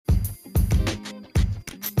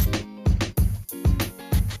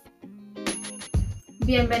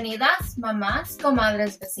Bienvenidas, mamás,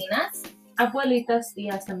 comadres, vecinas, abuelitas,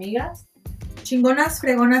 tías, amigas, chingonas,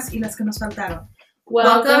 fregonas y las que nos faltaron.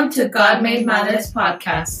 Welcome to God Made Madres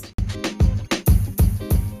podcast.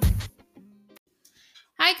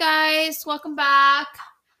 Hi guys, welcome back.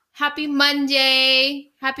 Happy Monday.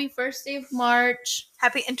 Happy first day of March.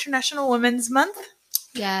 Happy International Women's Month.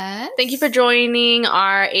 Yes. Thank you for joining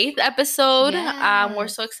our 8th episode. Yes. We're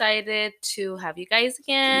so excited to have you guys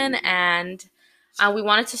again. And we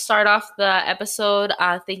wanted to start off the episode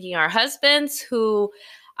thanking our husbands who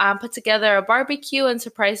put together a barbecue and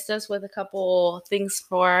surprised us with a couple things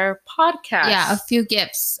for our podcast. Yeah, a few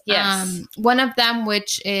gifts. Yes. One of them,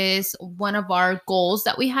 which is one of our goals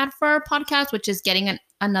that we had for our podcast, which is getting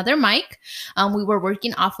another mic. We were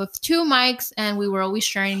working off of 2 mics and we were always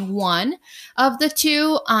sharing one of the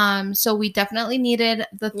 2. So we definitely needed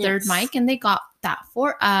the third mic and they got that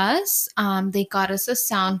for us. They got us a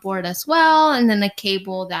soundboard as well and then a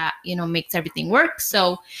cable that, makes everything work.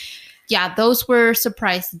 So yeah, those were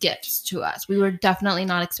surprise gifts to us. We were definitely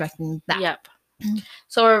not expecting that. Yep.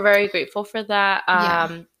 So we're very grateful for that.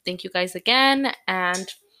 Thank you guys again. And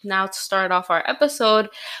now to start off our episode,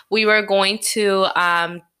 we were going to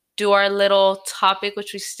do our little topic,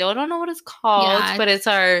 which we still don't know what it's called, but it's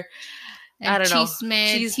our, I don't know,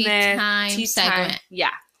 tea time. Yeah.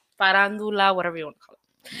 Farandula, whatever you want to call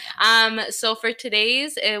it. Yes. So for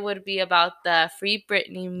today's, it would be about the Free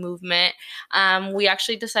Britney movement. We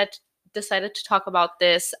actually decided to talk about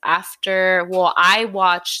this after, I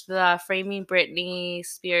watched the Framing Britney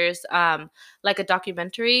Spears, like a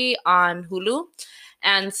documentary on Hulu.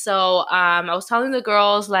 And so I was telling the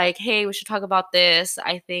girls, like, hey, we should talk about this.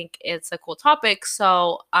 I think it's a cool topic.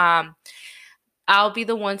 So I'll be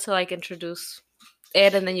the one to, like, introduce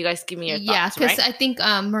it, and then you guys give me your thoughts. Yeah, because I think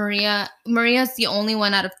Maria's the only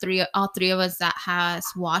one out of all three of us that has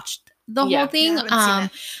watched the whole thing.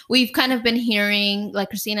 We've kind of been hearing, like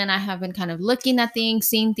Christina and I have been kind of looking at things,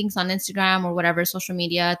 seeing things on Instagram or whatever social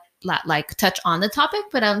media like touch on the topic,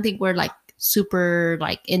 but I don't think we're like super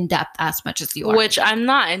like in depth as much as you are. Which I'm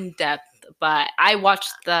not in depth, but I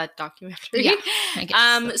watched the documentary. Yeah, I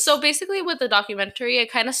guess. So basically with the documentary,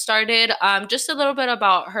 it kind of started just a little bit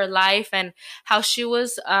about her life and how she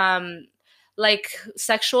was like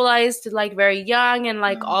sexualized like very young and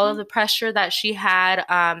like all of the pressure that she had,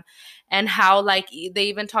 and how like they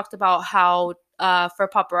even talked about how for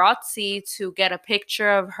paparazzi to get a picture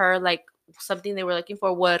of her, like something they were looking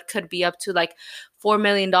for could be up to like $4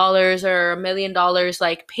 million or $1 million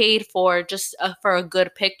like paid for just for a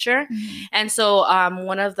good picture. And so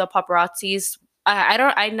one of the paparazzis, I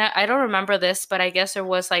don't remember this, but I guess there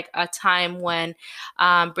was like a time when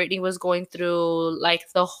Britney was going through like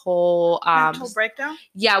the whole mental breakdown.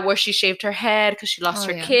 Yeah, where she shaved her head because she lost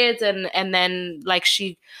her kids, and then like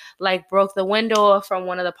she like broke the window from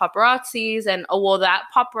one of the paparazzis, and that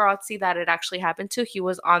paparazzi that it actually happened to, he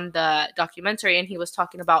was on the documentary and he was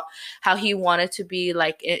talking about how he wanted to be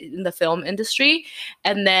like in the film industry,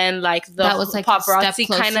 and then like the paparazzi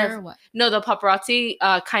kind of the paparazzi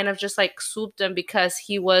kind of just like swooped him because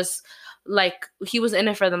he was in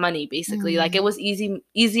it for the money, basically. Like it was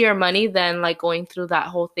easier money than like going through that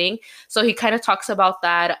whole thing. So he kind of talks about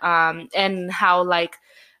that and how like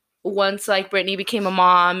once like Britney became a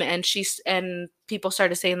mom and people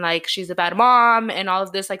started saying like she's a bad mom and all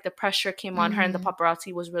of this, like the pressure came on her and the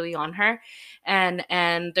paparazzi was really on her. And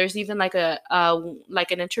there's even like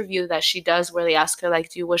like an interview that she does where they ask her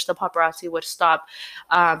like, do you wish the paparazzi would stop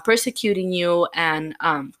persecuting you? And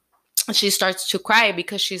she starts to cry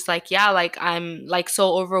because she's like, yeah, like I'm like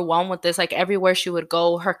so overwhelmed with this. Like everywhere she would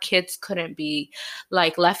go, her kids couldn't be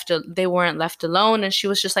like they weren't left alone, and she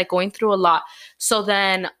was just like going through a lot. So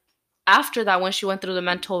then after that, when she went through the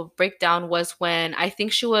mental breakdown was when I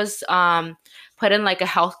think she was put in like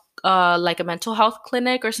a mental health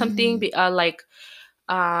clinic or something,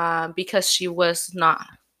 because she was not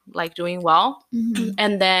like doing well.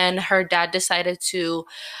 And then her dad decided to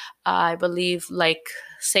I believe like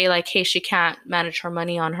say like, hey, she can't manage her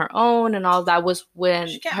money on her own, and all that was when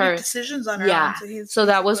she can't make decisions on her own. So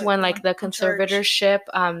that was when like the conservatorship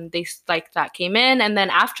they like that came in. And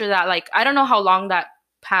then after that, like I don't know how long that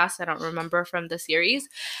passed, I don't remember from the series,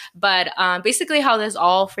 but basically how this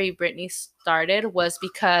all Free Britney started was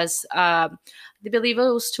because I believe it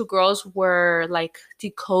was 2 girls were like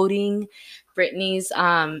decoding Britney's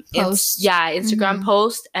Instagram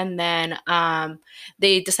post, and then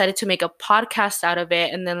they decided to make a podcast out of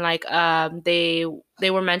it. And then like they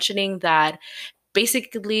were mentioning that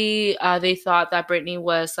basically they thought that Britney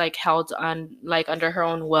was like held on like under her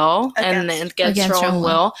own will against her own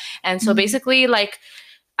will. And so basically like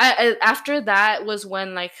after that was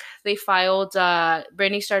when like they filed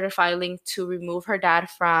Britney started filing to remove her dad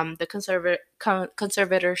from the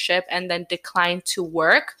conservatorship and then decline to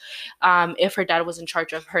work if her dad was in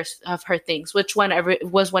charge of her things, which when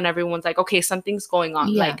everyone's like, okay, something's going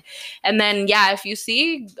on. Like, and then if you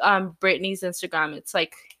see Britney's Instagram, it's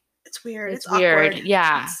like it's weird. It's weird. Awkward.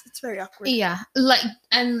 Yeah. It's very awkward. Yeah.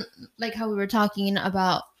 Like how we were talking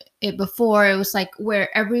about it before, it was like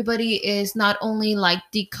where everybody is not only like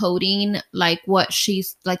decoding like what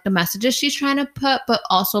she's like the messages she's trying to put, but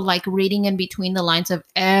also like reading in between the lines of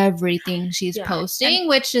everything she's posting,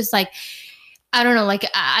 which is like, I don't know, like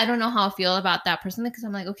I don't know how I feel about that person, because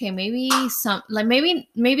I'm like, okay, maybe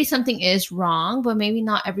something is wrong, but maybe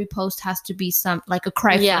not every post has to be some like a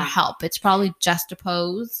cry for help. It's probably just a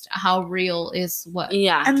post. How real is what?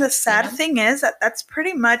 Yeah. And the sad thing is that that's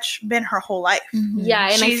pretty much been her whole life. Mm-hmm.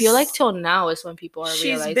 Yeah, and I feel like till now is when people are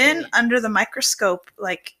realizing she's been under the microscope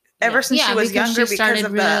like ever since she was younger because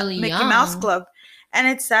of really the Mickey Mouse Club. And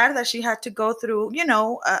it's sad that she had to go through,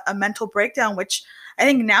 a mental breakdown, which I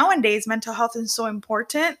think nowadays mental health is so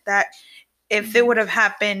important that if it would have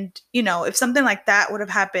happened, if something like that would have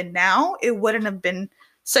happened now, it wouldn't have been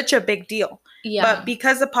such a big deal. Yeah. But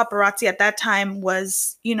because the paparazzi at that time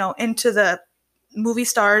was, into the movie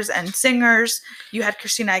stars and singers, you had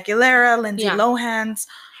Christina Aguilera, Lindsay Lohan's,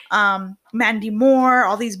 Mandy Moore,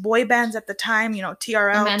 all these boy bands at the time,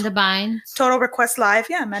 TRL, Amanda Bynes, Total Request Live.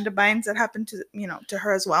 Yeah, Amanda Bynes, that happened to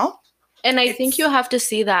her as well. And I think you have to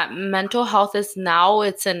see that mental health is now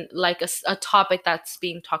it's in like a topic that's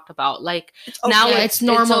being talked about. Like now it's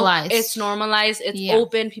normalized. It's normalized. It's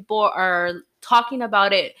open. People are talking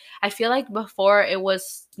about it. I feel like before it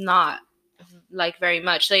was not like very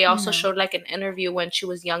much. They also showed like an interview when she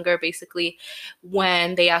was younger, basically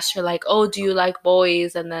when they asked her like, oh, do you like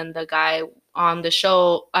boys? And then the guy on the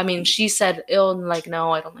show, I mean, she said, like,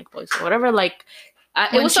 no, I don't like boys or whatever. Like,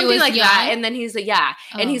 it was something like that. And then he's like,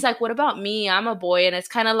 and he's like, what about me? I'm a boy. And it's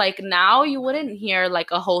kind of like, now you wouldn't hear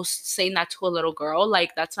like a host saying that to a little girl.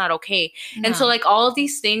 Like, that's not okay. No. And so like all of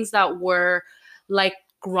these things that were like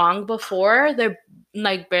wrong before, they're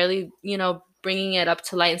like barely, bringing it up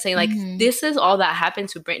to light and saying like, this is all that happened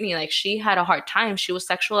to Britney. Like, she had a hard time. She was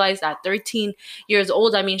sexualized at 13 years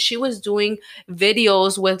old. I mean, she was doing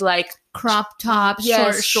videos with like crop tops,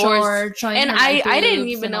 shorts, and I didn't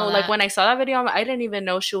even know, like, when I saw that video, I didn't even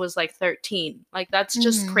know she was like 13. Like, that's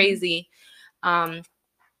just crazy. I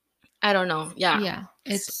don't know. Yeah.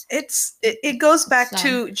 It goes back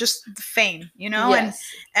to just the fame, and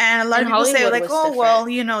a lot of people say like, oh, different.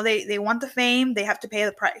 Well, they want the fame, they have to pay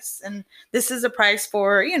the price, and this is a price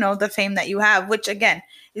for the fame that you have, which again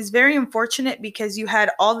is very unfortunate because you had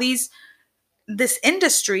all this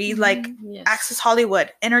industry like Access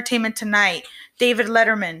Hollywood, Entertainment Tonight, David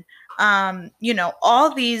Letterman,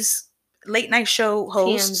 all these late night show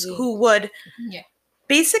hosts who would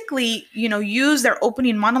basically, use their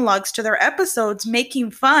opening monologues to their episodes,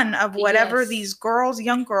 making fun of whatever these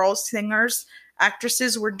young girls, singers,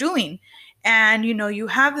 actresses were doing. And, you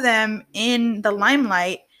have them in the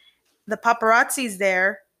limelight, the paparazzis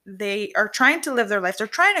there, they are trying to live their life. They're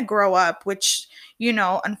trying to grow up, which,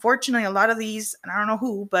 unfortunately, a lot of these, and I don't know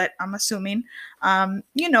who, but I'm assuming,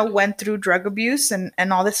 went through drug abuse and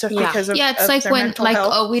all this stuff because of it's like when, like,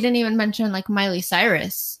 health. We didn't even mention, like, Miley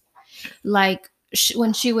Cyrus. Like,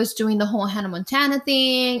 when she was doing the whole Hannah Montana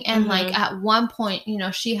thing, and like at one point,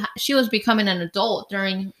 she was becoming an adult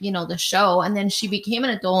during, the show, and then she became an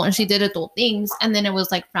adult and she did adult things, and then it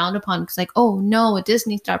was like frowned upon because like, oh no, a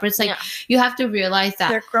Disney star. But it's like you have to realize that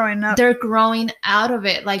they're growing up, they're growing out of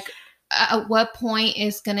it. Like, at what point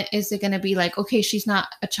is it gonna be like, okay, she's not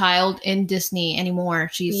a child in Disney anymore?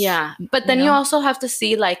 She's but then you also have to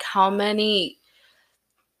see like how many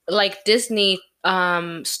like Disney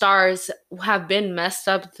stars have been messed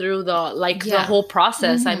up through the whole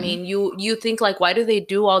process. I mean, you think like, why do they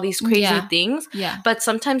do all these crazy things? But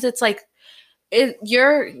sometimes it's like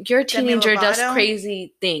your teenager does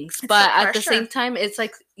crazy things, it's but at the same time it's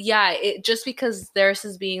like it just because theirs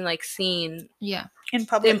is being like seen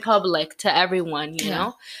in public to everyone, you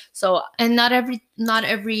know. So, and not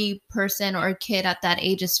every person or kid at that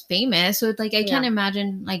age is famous, so like I can't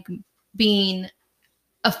imagine like being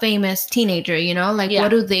a famous teenager, like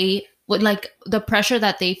what like the pressure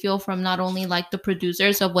that they feel from not only like the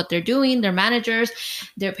producers of what they're doing, their managers,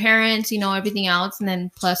 their parents, everything else. And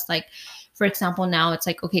then plus, like, for example, now it's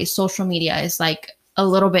like, okay, social media is like a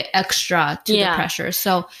little bit extra to the pressure.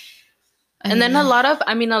 So, and then a lot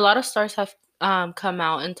of stars have come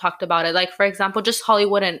out and talked about it. Like, for example, just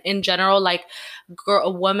Hollywood and in general, like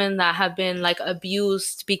women that have been like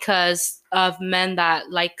abused because of men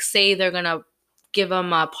that like say they're gonna give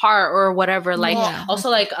him a part or whatever. Like also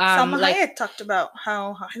like Salma Hayek talked about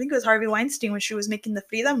how I think it was Harvey Weinstein when she was making the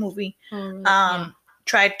Frida movie.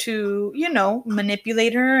 Tried to,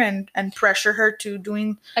 manipulate her and pressure her to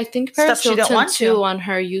doing I think stuff she didn't want to on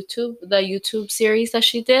her the YouTube series that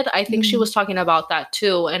she did. I think she was talking about that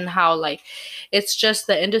too, and how like it's just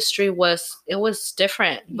the industry was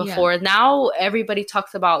different before. Now everybody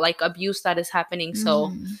talks about like abuse that is happening.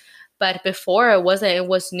 So but before it wasn't. It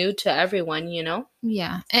was new to everyone,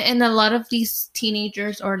 Yeah, and a lot of these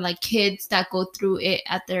teenagers or like kids that go through it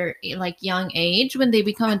at their like young age, when they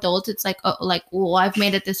become adults, it's like, oh, I've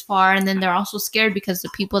made it this far, and then they're also scared because the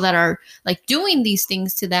people that are like doing these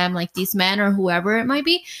things to them, like these men or whoever it might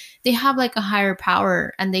be, they have like a higher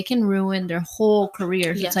power and they can ruin their whole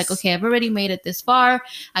careers. Yes. It's like, okay, I've already made it this far.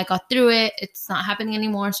 I got through it. It's not happening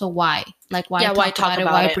anymore. So why? Like, why talk about it?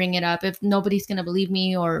 Why bring it up if nobody's going to believe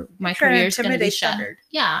me or my career is going to be shattered?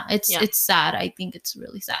 Yeah, it's sad. I think it's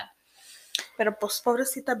really sad. Pero pues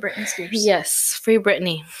pobrecita Britney Spears. Yes, free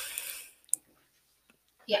Britney.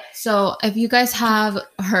 Yeah. So if you guys have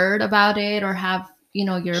heard about it or have,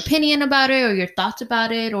 your opinion about it or your thoughts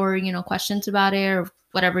about it or, questions about it or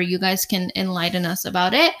whatever, you guys can enlighten us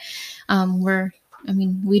about it.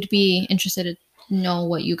 We'd be interested to know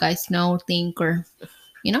what you guys know, think, or,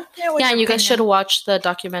 Yeah, and you guys should watch the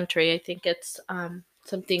documentary. I think it's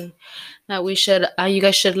something that you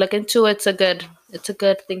guys should look into. It's a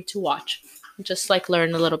good thing to watch. Just like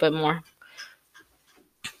learn a little bit more.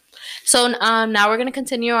 So now we're gonna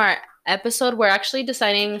continue our episode. We're actually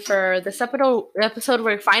deciding for this episode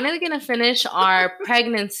we're finally gonna finish our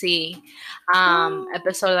pregnancy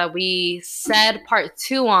episode that we said part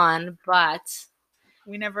 2 on, but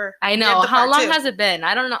we never. I know. How long has it been?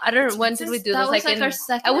 I don't know. When did we do this? Like our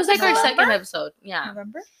second. It was like our second episode. Yeah.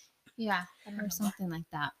 November. Yeah, or something like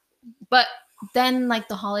that. But then like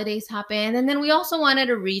the holidays happened, and then we also wanted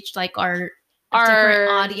to reach like our different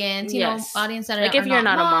audience, audience that like are if you're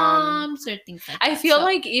not a mom or things like that. I feel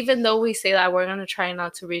like even though we say that we're gonna try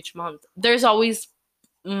not to reach moms, there's always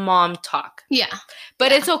mom talk. Yeah,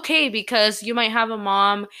 but it's okay because you might have a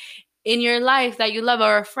mom in your life that you love,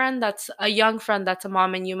 or a friend that's a young friend that's a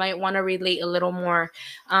mom, and you might want to relate a little more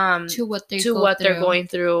to what they're going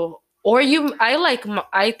through. Or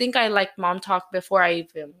I think I liked mom talk before I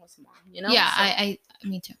even was a mom. Yeah, so,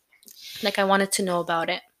 me too. Like I wanted to know about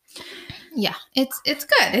it. Yeah, it's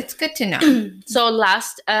good. It's good to know. So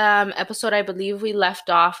last episode, I believe we left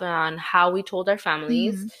off on how we told our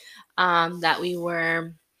families that we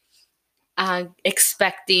were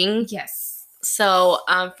expecting. Yes. So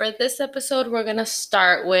for this episode, we're gonna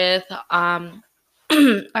start with our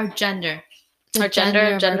gender. Our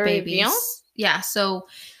gender reveal. Yeah. So.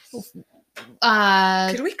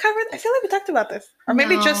 Could we cover I feel like we talked about this, or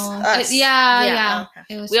maybe just us. Yeah.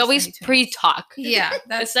 Okay. We always pre-talk. Yeah,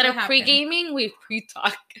 instead of pre-gaming, we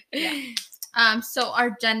pre-talk. Yeah. So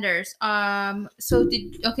our genders. Let's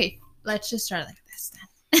just start like this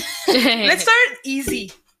then. Let's start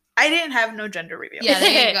easy. I didn't have no gender reveal. Yeah,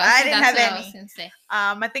 there you go. I didn't have any.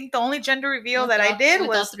 I think the only gender reveal that I did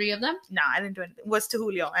was all 3 of them. No, I didn't do anything. Was to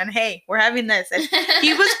Julio, and hey, we're having this. And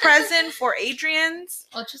he was present for Adrian's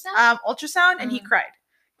ultrasound, and he cried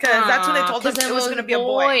because that's when they told us it was going to be a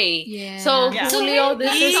boy. Yeah. So Julio,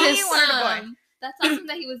 this is his wanted a boy. That's awesome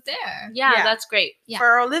that he was there. Yeah, that's great. Yeah.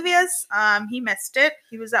 For Olivia's, he missed it.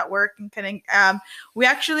 He was at work and couldn't. That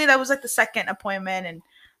was like the second appointment,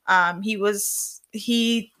 and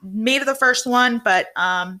he made it the first one, but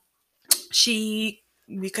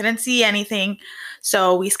we couldn't see anything,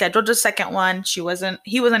 so we scheduled the second one. He wasn't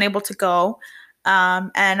able to go,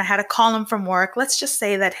 and I had to call him from work. Let's just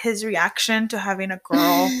say that his reaction to having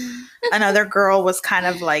another girl was kind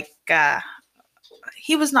of like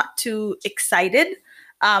he was not too excited.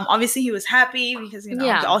 Obviously he was happy because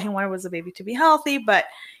all he wanted was the baby to be healthy, but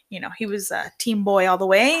he was a team boy all the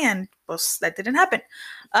way, and that didn't happen.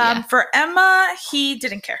 For Emma, he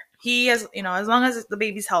didn't care. He has, as long as the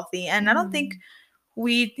baby's healthy. And I don't think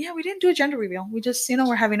we didn't do a gender reveal. We just,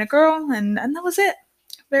 we're having a girl, and that was it.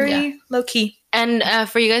 Very low key. And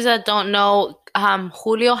for you guys that don't know,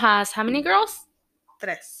 Julio has how many girls?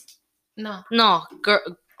 3. No,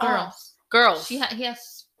 girls. Girls. He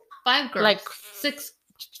has 5 girls. Like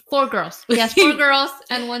 4 girls. He has 4 girls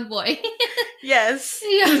and 1 boy. Yes.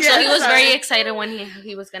 Yeah. So he was very excited when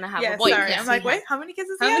he was gonna have a boy. Sorry. I'm like, wait, how many kids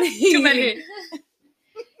is he? Too many.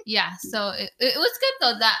 Yeah. So it was good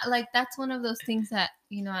though. That's one of those things that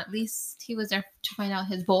at least he was there to find out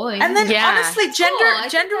his boy. And then honestly,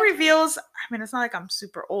 gender reveals. I mean, it's not like I'm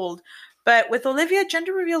super old, But with Olivia,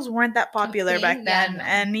 gender reveals weren't that popular back then. No.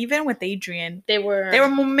 And even with Adrian, they were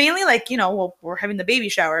mainly like, well, we're having the baby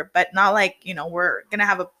shower, but not like, we're going to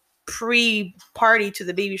have a pre-party to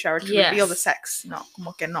the baby shower to reveal the sex. No,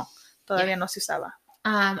 como que no. Todavía no se usaba.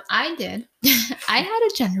 I did. I had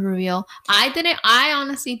a gender reveal. I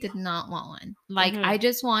honestly did not want one. Like, I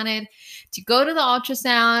just wanted to go to the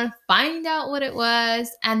ultrasound, find out what it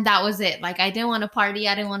was, and that was it. Like, I didn't want to party.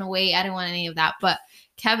 I didn't want to wait. I didn't want any of that. But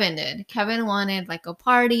Kevin did. Kevin wanted like a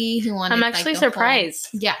party. He wanted. I'm actually surprised.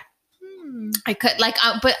 Yeah. I could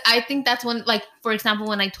but I think that's when, like, for example,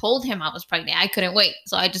 when I told him I was pregnant, I couldn't wait.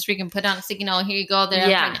 So I just freaking put on a sticky note. Here you go. There.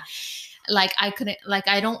 Yeah. Like, I couldn't, like,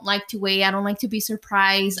 I don't like to wait. I don't like to be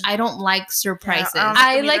surprised. I don't like surprises. Yeah,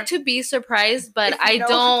 I like to be surprised, but I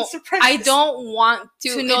don't want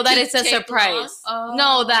to know that it's a surprise. Oh.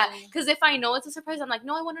 No, because if I know it's a surprise, I'm like,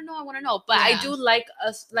 no, I want to know. But I do like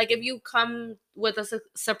us, like, if you come with a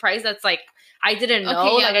surprise that's like, I didn't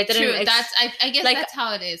know, okay, like, I didn't. I guess like, that's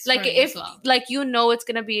how it is. Like, if, like, it's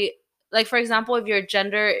going to be, like, for example, if your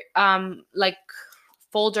gender, like,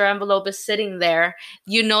 folder envelope is sitting there,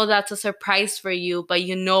 that's a surprise for you, but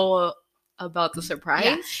about the surprise.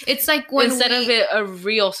 Yeah. It's like when instead of it a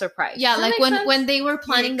real surprise. Yeah, like when they were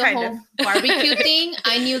planning the whole barbecue thing,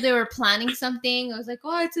 I knew they were planning something. I was like,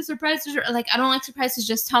 oh, it's a surprise. Like, I don't like surprises.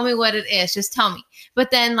 Just tell me what it is. Just tell me.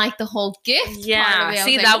 But then, like, the whole gift part of it,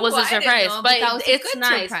 see, that was a surprise. But that was it's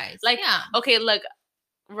nice. Surprise. Like, okay, look,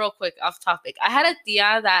 real quick, off topic. I had a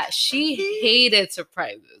tia that she hated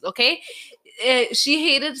surprises, okay? She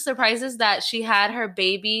hated surprises that she had her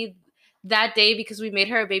baby that day because we made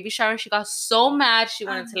her a baby shower. She got so mad she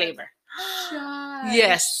went into labor.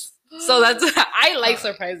 Yes. So that's I like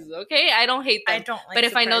surprises, okay? I don't hate them. I don't like But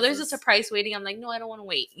if surprises. I know there's a surprise waiting, I'm like, no, I don't want to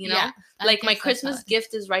wait, like, my Christmas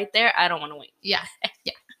gift is right there. I don't want to wait. Yeah.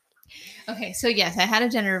 Yeah. Okay, so yes, I had a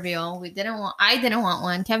gender reveal. I didn't want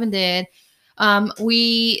one. Kevin did.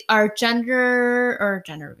 Our gender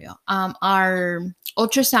reveal. Our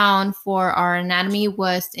ultrasound for our anatomy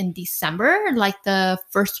was in December, like the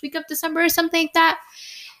first week of December or something like that.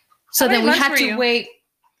 So then we had to wait.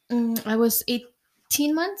 I was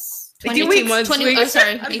 18 months. 18 weeks.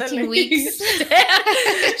 18 weeks.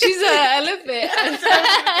 She's an elephant.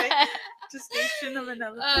 Gestation of an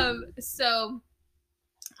elephant. So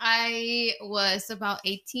I was about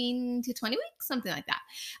 18 to 20 weeks, something like that.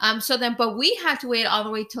 So then, but we had to wait all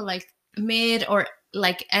the way till like mid or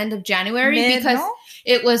like end of January because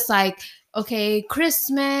it was like, okay,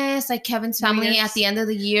 Christmas, like Kevin's family at the end of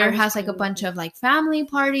the year has like a bunch of like family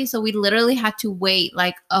parties. So we literally had to wait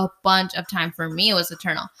like a bunch of time. For me, it was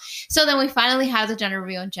eternal. So then we finally had the gender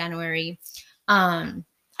reveal in January.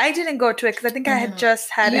 I didn't go to it because I think I had just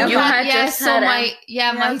had Emma. My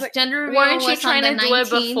gender reveal weren't you was trying on the to 19th.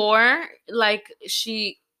 Do it before?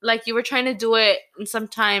 Like you were trying to do it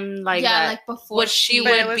sometime like that. Like before what she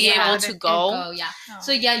would be able to go. Yeah.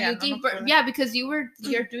 So you gave birth. Yeah, because your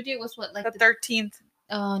due date was what, like the 13th.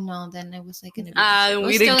 Oh no, then it was like gonna be.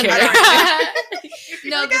 We didn't care.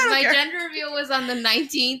 No, because my gender reveal was on the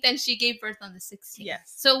 19th, and she gave birth on the 16th.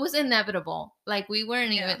 Yes. So it was inevitable. Like we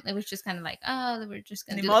weren't even. It was just kind of like, oh, we're just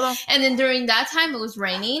gonna do it. And then during that time, it was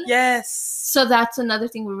raining. Yes. So that's another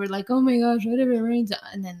thing. We were like, oh my gosh, what if it rains?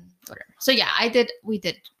 And then whatever. So yeah, we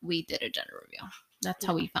did a gender reveal. That's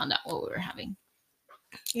how we found out what we were having.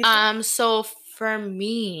 So for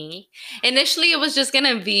me, initially it was just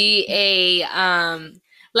gonna be a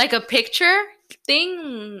like a picture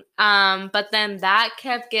thing, but then that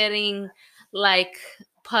kept getting like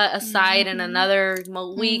put aside in another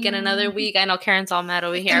week and another week. I know Karen's all mad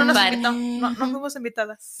over here, but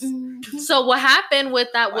so what happened with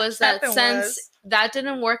that was that since that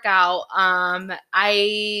didn't work out,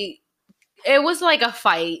 it was like a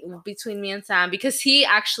fight between me and Sam because he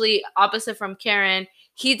actually, opposite from Karen,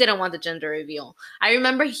 he didn't want the gender reveal. I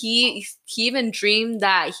remember he even dreamed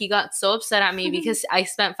that he got so upset at me because I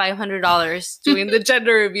spent $500 doing the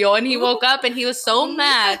gender reveal, and he woke up and he was so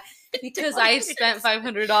mad because I spent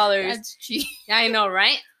 $500. That's cheap. I know,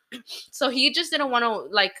 right? So he just didn't want to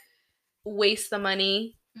like waste the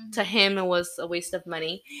money. To him, it was a waste of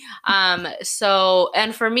money. So,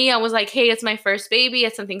 and for me, I was like, hey, it's my first baby.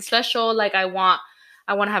 It's something special. Like, I want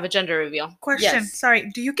to have a gender reveal. Question. Yes. Sorry.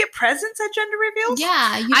 Do you get presents at gender reveals? Yeah.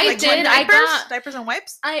 I did. I got diapers and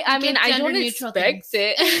wipes. I mean, I don't expect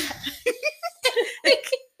it.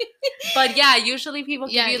 But yeah, usually people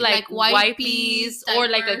give you like wipes or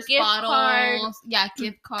like a gift card. Yeah,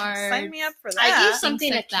 gift card. Sign me up for that. I gave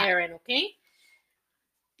something to Karen, okay?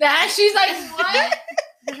 That she's like, what?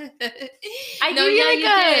 I gave you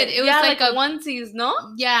like It was like a onesies, no?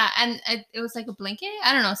 Yeah, and it was like a blanket.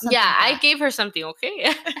 I don't know. Yeah, like I gave her something.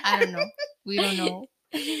 Okay. I don't know. We don't know.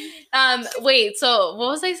 Wait, so what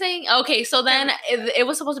was I saying? Okay, so then it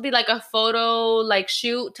was supposed to be like a photo like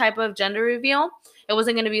shoot type of gender reveal. It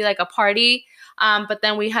wasn't going to be like a party. But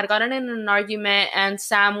then we had gotten in an argument, and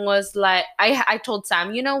Sam was like, I told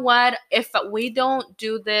Sam, you know what, if we don't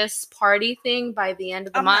do this party thing by the end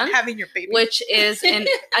of the month, not having your baby, which is in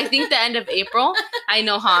I think the end of April, I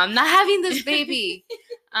know how I'm not having this baby.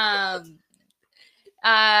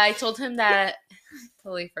 I told him that.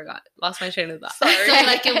 Totally forgot. Lost my train of thought. Sorry. So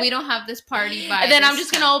like if we don't have this party by then I'm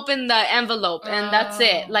just gonna open the envelope and that's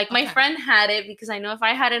it. Like my friend had it because I know if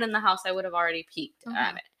I had it in the house I would have already peeked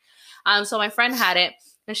at it. So my friend had it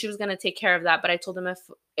and she was gonna take care of that. But I told him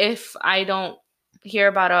if I don't hear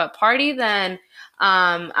about a party, then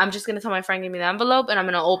I'm just gonna tell my friend give me the envelope and I'm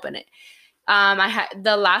gonna open it. I had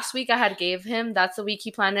the last week I had gave him, that's the week he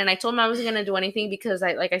planned, and I told him I wasn't gonna do anything because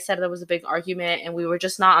like I said, there was a big argument and we were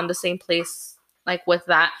just not on the same place like with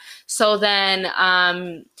that. So then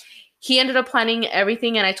he ended up planning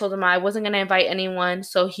everything and I told him I wasn't gonna invite anyone.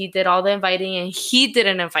 So he did all the inviting and he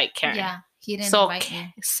didn't invite Karen. Yeah, he didn't invite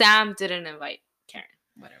me. Sam didn't invite Karen.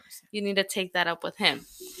 Whatever. You need to take that up with him.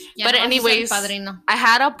 Yeah, but anyways, I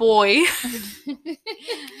had a boy.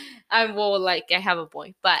 I have a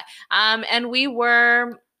boy. But and I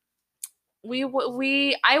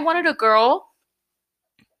wanted a girl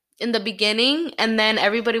in the beginning, and then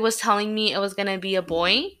everybody was telling me it was gonna be a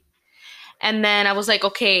boy, and then I was like,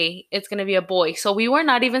 okay, it's gonna be a boy. So we were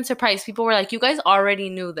not even surprised. People were like, you guys already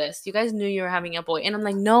knew this, you guys knew you were having a boy. And I'm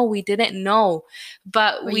like, no, we didn't know,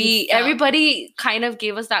 but everybody kind of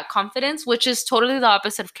gave us that confidence, which is totally the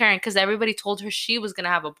opposite of Karen, because everybody told her she was gonna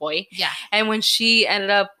have a boy. Yeah. And when she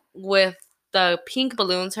ended up with the pink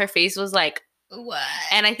balloons, her face was like, what?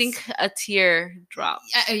 And I think a tear dropped.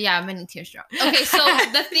 Yeah, many tears dropped. Okay, so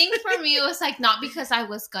the thing for me was like not because I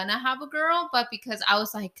was gonna have a girl, but because I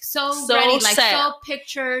was like so ready, like set. So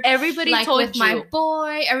pictured. Everybody like, told with you. My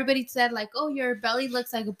boy. Everybody said like, "Oh, your belly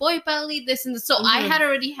looks like a boy belly." This and this. So I had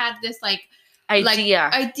already had this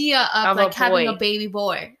idea of like having a baby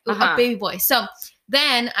boy, a baby boy. So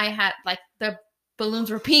then I had like the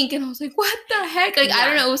balloons were pink, and I was like, "What the heck?" Like I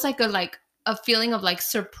don't know. It was like a feeling of like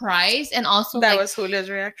surprise, and also that was Julia's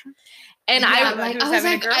reaction. And I was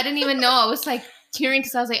like, I didn't even know. I was like tearing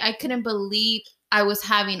because I was like, I couldn't believe I was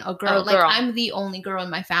having a girl. Like I'm the only girl in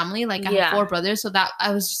my family. Like I have 4 brothers, so that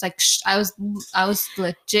I was just like, I was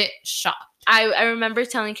legit shocked. I remember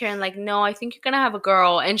telling Karen like, no, I think you're gonna have a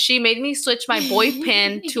girl, and she made me switch my boy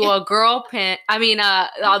pin to a girl pin. I mean, the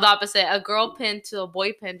opposite, a girl pin to a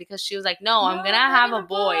boy pin, because she was like, no, I'm gonna have a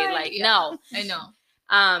boy. Like, no, I know.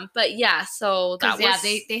 But yeah, so that was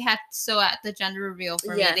they had, so at the gender reveal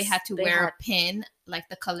for me, they had to wear a pin like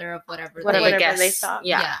the color of whatever they thought.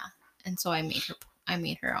 Yeah. And so I made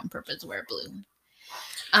her on purpose wear blue.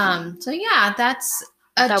 So yeah, that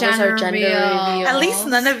was our gender reveal. At least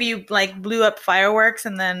none of you like blew up fireworks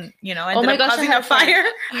and then ended up causing a fire.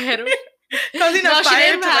 Causing a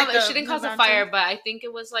fire. She didn't cause a fire, but I think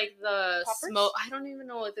it was like the smoke. I don't even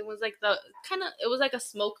know. It was like it was like a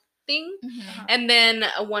smoke thing. Mm-hmm. And then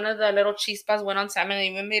one of the little chispas went on Sam and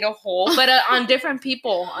even made a hole, but on different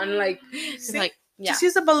people, on just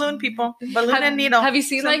use a balloon, people. Balloon and needle. Have you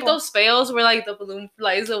seen like those fails where like the balloon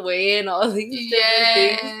flies away and all these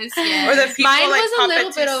things? Yes. Or the people, mine was a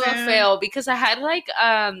little bit of a fail because I had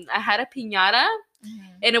a piñata,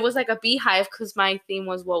 and it was like a beehive because my theme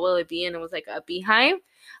was what will it be, and it was like a beehive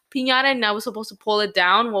piñata, and I was supposed to pull it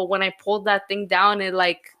down. Well, when I pulled that thing down, it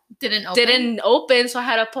like didn't open, so I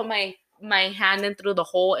had to put my hand in through the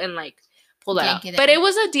hole and like pull that out. But it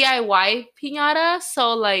was a DIY piñata,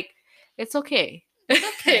 so like it's okay.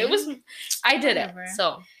 Okay. I did it,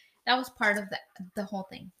 so that was part of the whole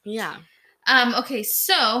thing. Yeah. Okay,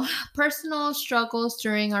 so personal struggles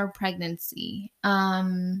during our pregnancy. I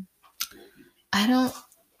don't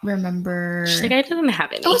remember. She's like, I didn't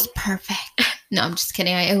have any. It was perfect. No, I'm just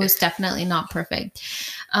kidding. It was definitely not perfect.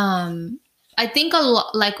 I think a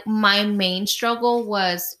lot, like my main struggle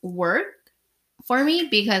was work for me,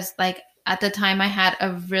 because like at the time I had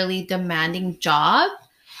a really demanding job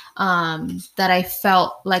that I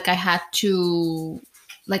felt like I had to,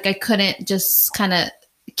 like I couldn't just kind of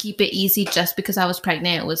keep it easy just because I was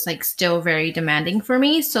pregnant. It was like still very demanding for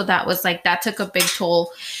me. So that was like, that took a big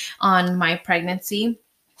toll on my pregnancy.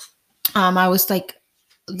 I was like,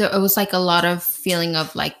 it was like a lot of feeling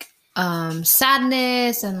of like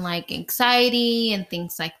sadness and like anxiety and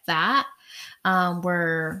things like that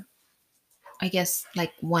were, I guess,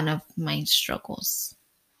 like one of my struggles.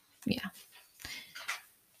 Yeah.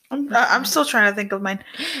 I'm still trying to think of mine.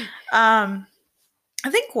 I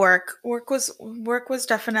think work was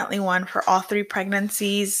definitely one for all 3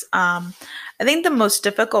 pregnancies. I think the most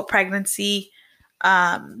difficult pregnancy,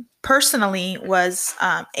 personally, was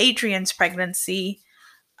Adrian's pregnancy.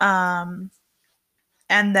 And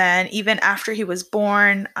then even after he was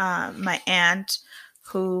born, my aunt,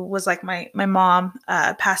 who was like my mom,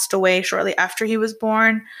 passed away shortly after he was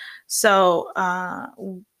born. So after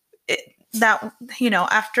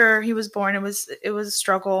he was born, it was a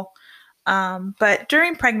struggle. But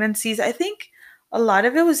during pregnancies, I think a lot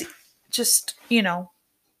of it was just,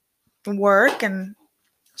 work and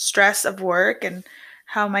stress of work and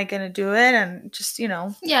how am I going to do it? And just,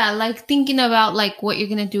 Yeah, like thinking about like what you're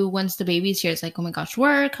going to do once the baby's here. It's like, oh my gosh,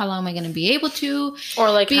 work. How long am I going to be able to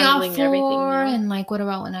or like be handling off for? Everything, and like, what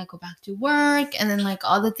about when I go back to work? And then like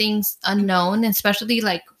all the things unknown, especially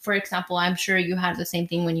like, for example, I'm sure you had the same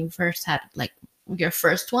thing when you first had like your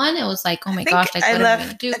first one. It was like, oh my gosh, like what am I going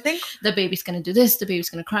to do? I think the baby's going to do this. The baby's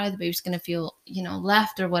going to cry. The baby's going to feel,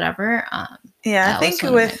 left or whatever. Yeah, I think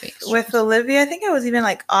with Olivia, I think I was even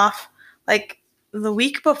like off like the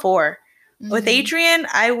week before. Mm-hmm. With Adrian,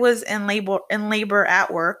 I was in labor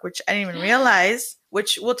at work, which I didn't even realize,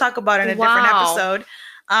 which we'll talk about in a different episode.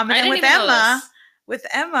 And then with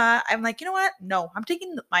Emma, I'm like, you know what? No, I'm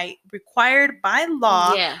taking my required by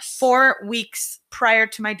law 4 weeks prior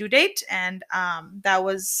to my due date. And that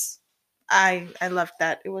was, I loved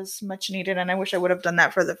that. It was much needed. And I wish I would have done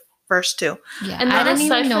that for the first 2. Yeah, and I didn't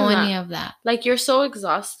even know any of that. Like, you're so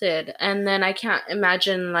exhausted. And then I can't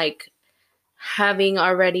imagine, like, having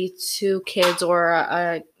already 2 kids or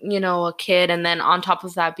a kid, and then on top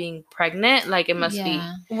of that being pregnant. Like, it must be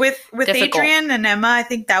with difficult. Adrian and Emma, I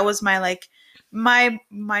think that was my like my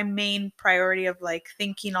main priority of like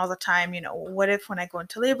thinking all the time, what if when I go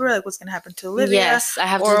into labor, like what's gonna happen to Olivia? Yes, I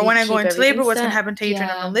have or to when I go into labor, what's gonna happen to Adrian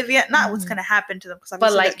and Olivia? Not what's gonna happen to them, because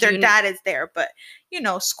obviously like, their dad is there, but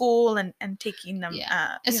school and taking them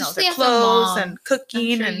their clothes and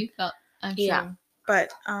cooking. I'm sure.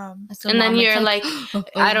 But and then you're like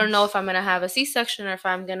I don't know if I'm gonna have a C-section or if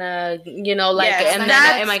I'm gonna and then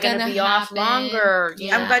am I gonna be off longer?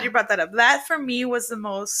 I'm glad you brought that up. That for me was the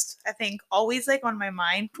most, I think, always like on my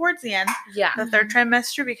mind towards the end, the 3rd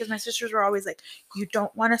trimester, because my sisters were always like, you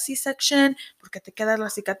don't want a C-section porque te queda la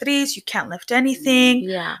cicatriz, you can't lift anything.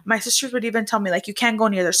 My sisters would even tell me like, you can't go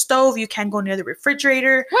near the stove, you can't go near the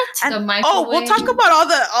refrigerator. And, the microwave. We'll talk about all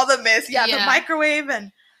the myths. The microwave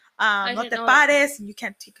and no te pares, and you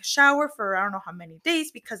can't take a shower for I don't know how many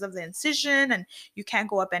days because of the incision, and you can't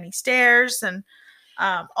go up any stairs, and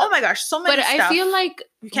oh my gosh, so many stuff. I feel like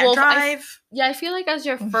you can't drive. I feel like as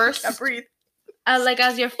your first can't breathe. Like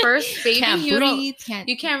as your first baby, you don't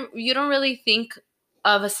really think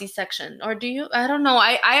of a C-section, or do you? I don't know.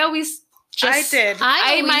 I always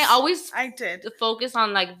I always did focus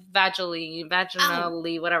on like vaginally,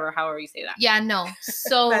 whatever, however you say that. Yeah, no.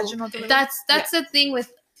 So that's the thing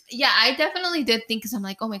with. Yeah, I definitely did think, because I'm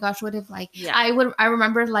like, oh my gosh, what if like I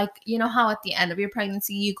remember like, how at the end of your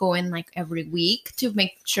pregnancy you go in like every week to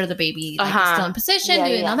make sure the baby like is still in position,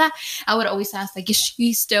 doing all that. I would always ask like, is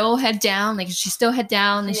she still head down? Like, is she still head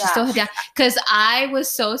down? Is she still head down? Because I was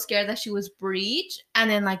so scared that she was breech and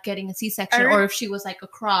then like getting a C-section, or if she was like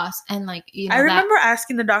across and like I remember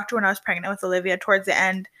asking the doctor when I was pregnant with Olivia towards the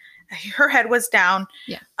end. Her head was down.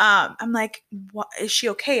 I'm like, what, is she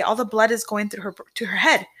okay? All the blood is going through her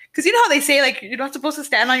head. Because you know how they say, like, you're not supposed to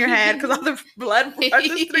stand on your head because all the blood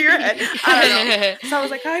rushes through your head. I don't know. So I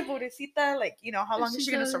was like, ay, pobrecita. Like, how long is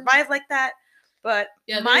she going to survive like that? But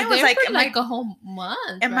mine was like, like a whole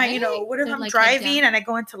month. Am I, what if I'm driving and I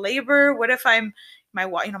go into labor? What if my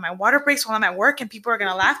water breaks while I'm at work and people are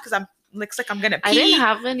going to laugh because looks like I'm going to pee? I didn't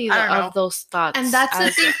have any of those thoughts. And that's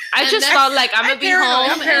the thing. I just felt like I'm going to be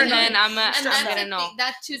home and then I'm going to know.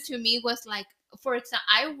 That too, to me, was like, for example,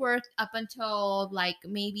 I worked up until like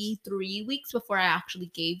maybe 3 weeks before I actually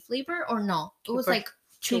gave labor, or no, it was like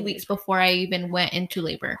 2 weeks before I even went into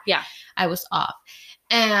labor. Yeah, I was off,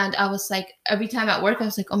 and I was like, every time at work, I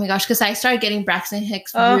was like, oh my gosh, because I started getting Braxton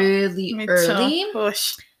Hicks really early.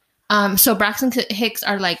 So Braxton Hicks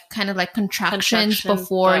are like kind of like contractions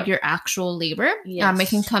before your actual labor. It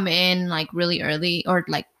can come in like really early, or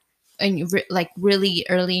like really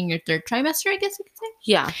early in your 3rd trimester, I guess you could say.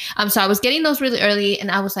 Yeah. So I was getting those really early, and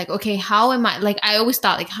I was like, okay, how am I? Like, I always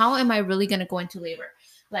thought, like, how am I really gonna go into labor?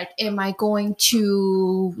 Like, am I going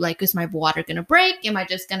to, like, is my water gonna break? Am I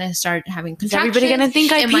just gonna start having contractions? Is everybody gonna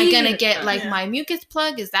think Am I gonna get like my mucus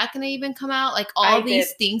plug? Is that gonna even come out? Like all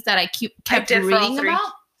these things that I kept reading about.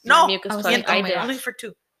 No, mucus plug. I did. Only for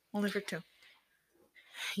two.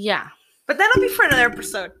 Yeah. But that'll be for another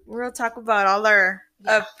episode. We'll talk about all our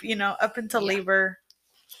up until labor.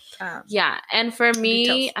 And for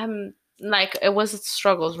me, I'm like, it was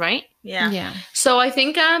struggles, right? Yeah. So I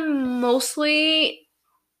think it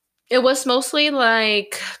was mostly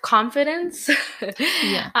like confidence.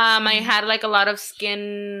 I had like a lot of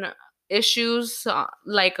skin issues,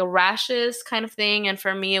 like rashes kind of thing, and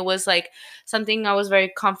for me it was like something I was very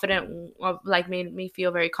confident of, like made me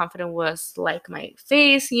feel very confident, was like my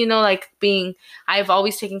face, like I've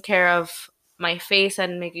always taken care of my face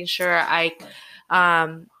and making sure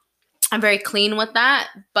I'm very clean with that.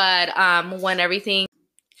 But when everything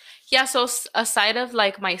so aside of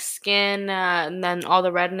like my skin and then all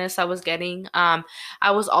the redness I was getting, I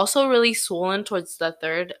was also really swollen towards the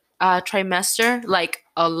third trimester, like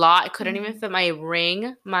a lot. I couldn't even fit my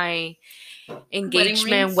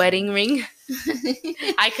engagement wedding ring.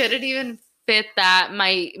 I couldn't even fit that.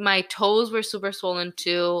 My toes were super swollen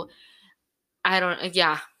too. I don't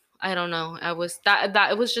know. I was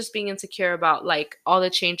that it was just being insecure about like all the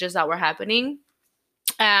changes that were happening,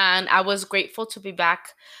 and I was grateful to be back.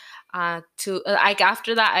 Like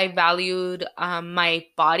after that, I valued my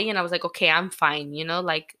body, and I was like, okay, I'm fine,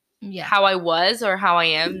 like how I was or how I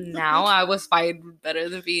am now. I was fine, better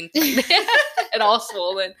than being pregnant and all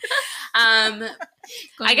swollen. I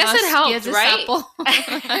guess it helped, right?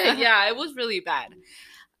 Yeah, it was really bad.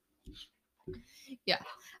 Yeah.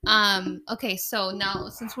 Okay, so now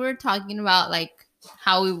since we're talking about like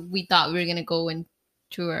how we thought we were gonna go into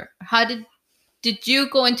how did you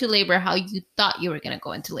go into labor how you thought you were going to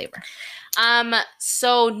go into labor?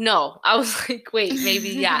 So no, I was like, wait, maybe,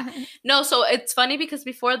 yeah. No, so it's funny because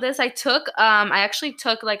before this I actually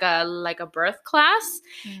took like a birth class,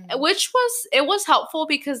 which was helpful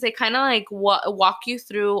because they kind of like walk you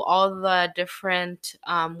through all the different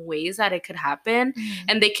ways that it could happen.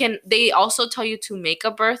 And they also tell you to make a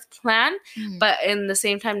birth plan, but in the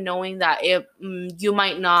same time knowing that you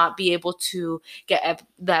might not be able to get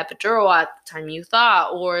the epidural at the time you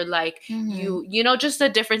thought, or like just the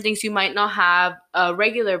different things. You might not have a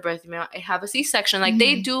regular birth, you might have a C-section. Like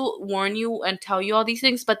they do warn you and tell you all these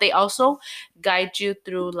things, but they also guide you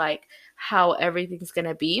through like how everything's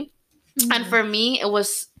gonna be. And for me it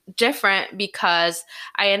was different because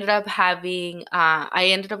I ended up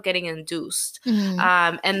getting induced.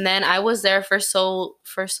 And then I was there for so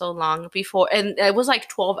long before, and it was like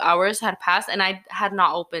 12 hours had passed and I had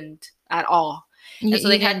not opened at all. And so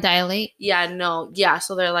they didn't dilate? Yeah, no. Yeah,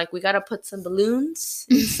 so they're like, we got to put some balloons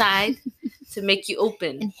inside to make you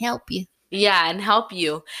open. And help you. Yeah, and help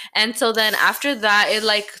you. And so then after that, it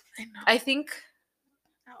like, I think...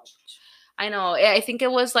 Ouch. I know. I think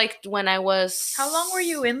it was like when I was... How long were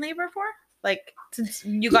you in labor for? Like, since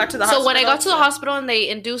you got to the hospital? So when I got to the hospital and they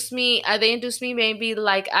induced me maybe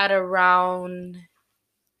like at around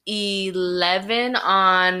 11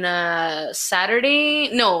 on Saturday.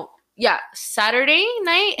 No. Yeah, Saturday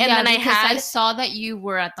night, and then I saw that you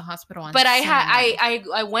were at the hospital on. But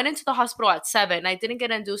I went into the hospital at 7. I didn't get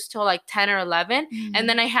induced till like 10 or 11, and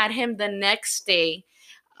then I had him the next day,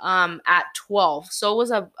 at 12. So it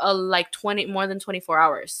was a like more than 24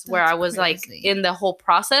 hours where I was like in the whole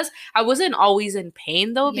process. I wasn't always in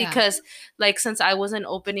pain though, because like since I wasn't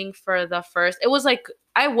opening for the first, it was like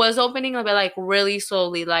I was opening but like really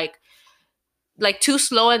slowly, like too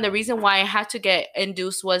slow. And the reason why I had to get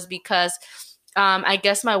induced was because I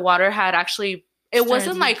guess my water had actually, it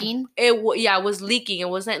wasn't leaking? It was leaking. It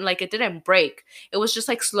wasn't like, it didn't break. It was just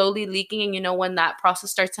like slowly leaking. And when that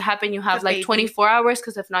process starts to happen, you have like 24 hours,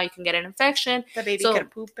 because if not, you can get an infection. The baby can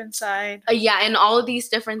poop inside. And all of these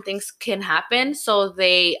different things can happen. So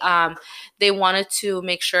they wanted to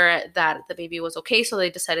make sure that the baby was okay. So they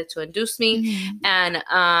decided to induce me. And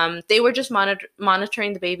they were just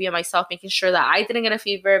monitoring the baby and myself, making sure that I didn't get a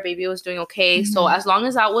fever, baby was doing okay. So as long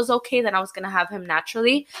as that was okay, then I was going to have him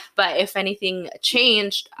naturally. But if anything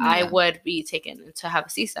changed, I would be taken to have a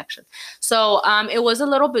C-section. So it was a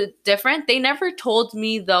little bit different. They never told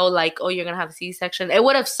me though, like, oh, you're gonna have a C-section. It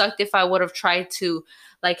would have sucked if I would have tried to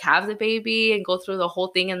like have the baby and go through the whole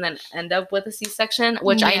thing and then end up with a C-section,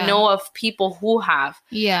 which I know of people who have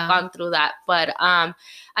gone through that. But I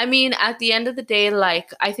mean, at the end of the day,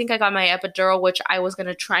 like, I think I got my epidural, which I was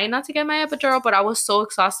gonna try not to get my epidural, but I was so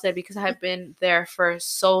exhausted because I had been there for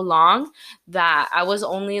so long that I was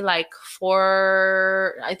only like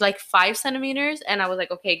 5 centimeters, and I was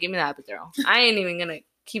like, okay, give me the epidural. I ain't even gonna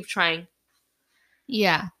keep trying.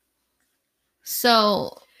 Yeah.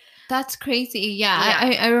 So that's crazy.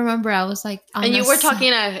 Yeah. I remember I was like, and you were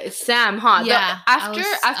talking to Sam, huh? Yeah. After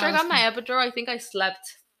I got my epidural, I think I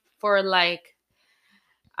slept for like,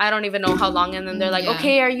 I don't even know how long. And then they're like,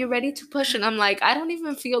 okay, are you ready to push? And I'm like, I don't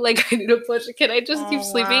even feel like I need to push. Can I just keep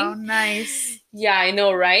sleeping? Wow, nice. Yeah, I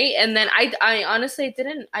know, right? And then I honestly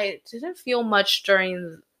didn't feel much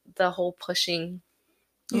during the whole pushing.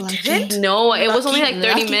 You didn't? No, it was only like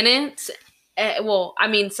 30 minutes. Well, I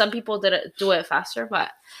mean, some people did do it faster,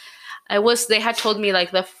 but they had told me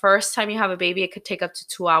like the first time you have a baby, it could take up to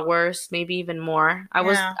 2 hours, maybe even more.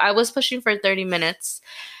 I was pushing for 30 minutes,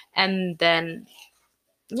 and then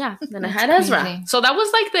then I had Ezra. So that was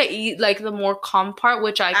like the more calm part,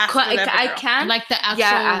 which I can't like the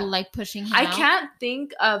actual like pushing him out. Can't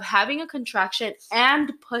think of having a contraction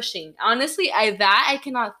and pushing. Honestly, I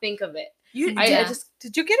cannot think of it. I just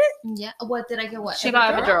did you get it? Yeah. What did I get? What she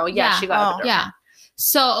got epidural? Yeah, she got epidural. Yeah.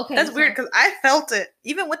 So okay, that's weird because I felt it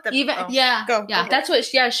even with the That's what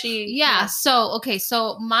So okay,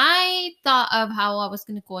 so my thought of how I was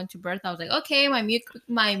gonna go into birth, I was like, okay, my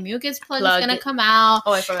mucus plug is gonna come out.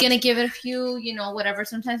 Oh, I forgot. Gonna give it a few, whatever.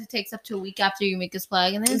 Sometimes it takes up to a week after your mucus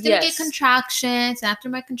plug, and then it's gonna get contractions. And after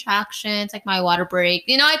my contractions, like my water break.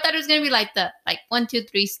 I thought it was gonna be like the 1, 2,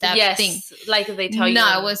 3 step thing. Like they tell you.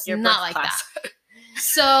 No, it was not like that.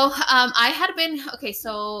 So, I had been,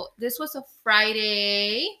 so this was a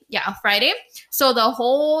Friday. Yeah, a Friday. So the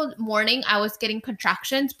whole morning I was getting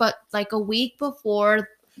contractions, but like a week before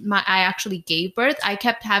I actually gave birth, I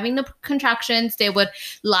kept having the contractions. They would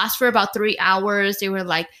last for about 3 hours. They were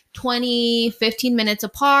like 15 minutes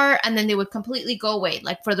apart, and then they would completely go away.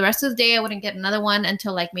 Like for the rest of the day, I wouldn't get another one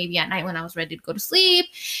until like maybe at night when I was ready to go to sleep.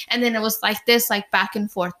 And then it was like this, like back and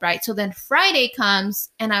forth, right? So then Friday comes,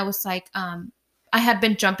 and I was like, I had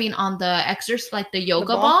been jumping on the exercise, like the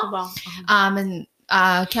yoga ball. Uh-huh. And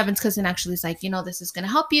Kevin's cousin actually is like, this is going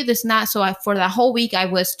to help you, this and that. So for that whole week, I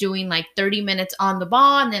was doing like 30 minutes on the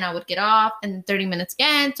ball, and then I would get off, and then 30 minutes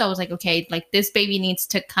again. So I was like, okay, like this baby needs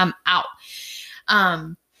to come out.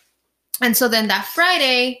 And so then that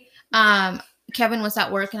Friday, Kevin was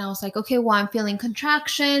at work, and I was like, okay, well, I'm feeling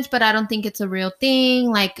contractions, but I don't think it's a real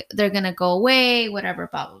thing. Like they're going to go away, whatever,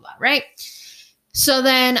 blah, blah, blah. Right. So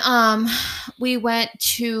then we went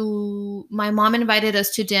to, my mom invited us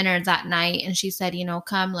to dinner that night, and she said,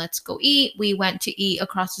 come, let's go eat. We went to eat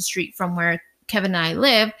across the street from where Kevin and I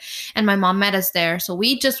live, and my mom met us there. So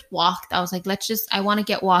we just walked. I was like, I want to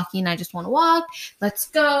get walking. I just want to walk. Let's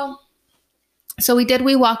go. So we did.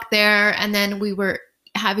 We walked there, and then we were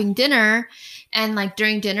having dinner, and like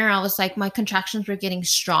during dinner I was like, my contractions were getting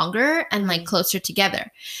stronger and like closer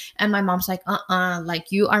together, and my mom's like,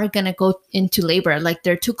 like you are gonna go into labor, like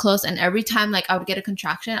they're too close. And every time like I would get a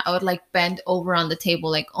contraction, I would like bend over on the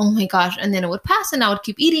table, like, oh my gosh, and then it would pass, and I would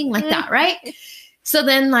keep eating like that, right? So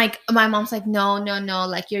then like my mom's like, no,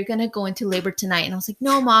 like you're gonna go into labor tonight. And I was like,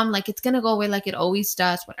 no, Mom, like it's gonna go away like it always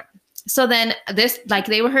does, whatever. So then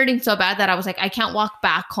they were hurting so bad that I was like, I can't walk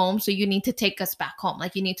back home. So you need to take us back home.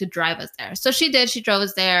 Like you need to drive us there. So she did. She drove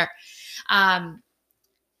us there. I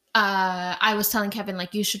was telling Kevin,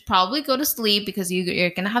 like, you should probably go to sleep because you're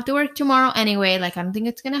going to have to work tomorrow anyway. Like, I don't think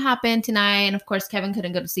it's going to happen tonight. And of course, Kevin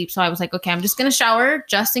couldn't go to sleep. So I was like, okay, I'm just going to shower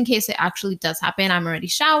just in case it actually does happen. I'm already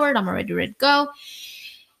showered. I'm already ready to go.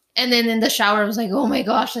 And then in the shower, I was like, oh my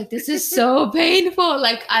gosh, like, this is so painful.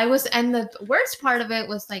 Like and the worst part of it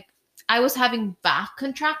was like, I was having back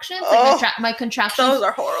contractions. Like my contractions. Those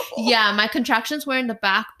are horrible. Yeah, my contractions were in the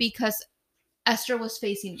back because Esther was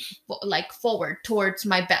facing like forward towards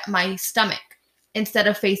my stomach instead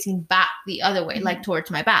of facing back the other way, like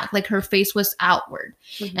towards my back. Like her face was outward.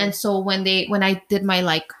 Mm-hmm. And so when I did my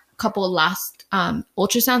like couple last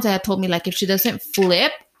ultrasounds, they had told me like, if she doesn't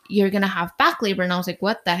flip, you're gonna have back labor. And I was like,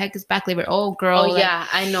 what the heck is back labor? Oh girl. Oh yeah,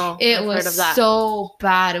 I know. It was so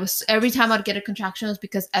bad. It was every time I'd get a contraction, it was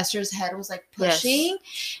because Esther's head was like pushing.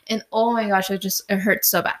 Yes. And oh my gosh, it hurt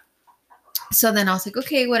so bad. So then I was like,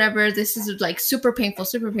 okay, whatever. This is like super painful,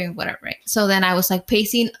 whatever, right? So then I was like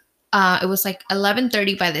pacing. It was like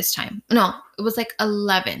 11:30 by this time. No, it was like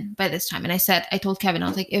 11 by this time. And I told Kevin, I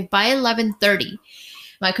was like, if by 11:30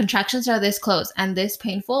 my contractions are this close and this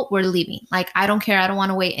painful, we're leaving. Like, I don't care. I don't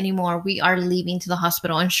want to wait anymore. We are leaving to the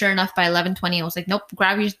hospital. And sure enough, by 11:20, I was like, nope,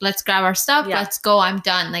 let's grab our stuff. Yeah. Let's go. I'm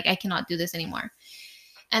done. Like, I cannot do this anymore.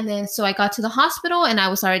 And then, so I got to the hospital and I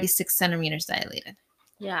was already 6 centimeters dilated.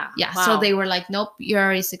 Yeah. Yeah. Wow. So they were like, nope, you're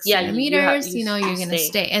already 6 centimeters. You're going to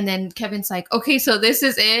stay. And then Kevin's like, okay, so this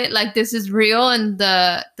is it. Like, this is real. And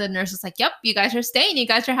the nurse was like, yep, you guys are staying. You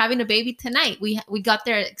guys are having a baby tonight. We got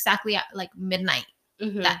there exactly at like midnight.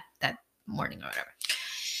 Mm-hmm. that morning or whatever.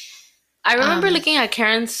 I remember looking at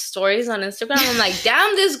Karen's stories on Instagram. I'm like,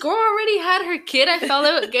 damn, this girl already had her kid. I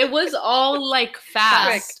felt it was all like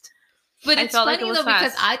fast. But it's funny though,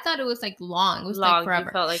 because I thought it was like long. It was like forever.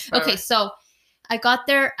 Felt like forever. Okay, so I got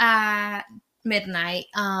there at midnight.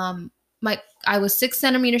 I was 6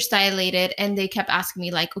 centimeters dilated, and they kept asking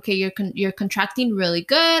me like, okay, you're contracting really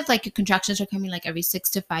good. Like your contractions are coming like every 6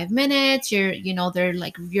 to 5 minutes. They're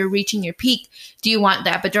like, you're reaching your peak. Do you want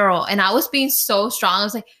the epidural? And I was being so strong. I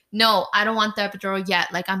was like, no, I don't want the epidural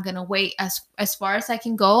yet. Like I'm going to wait as far as I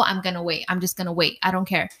can go. I'm going to wait. I'm just going to wait. I don't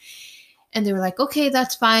care. And they were like, okay,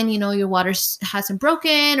 that's fine. Your water hasn't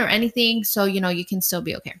broken or anything. So, you can still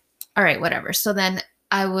be okay. All right, whatever. So then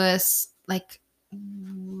I was like,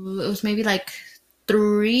 it was maybe like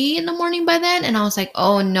 3 a.m. by then. And I was like,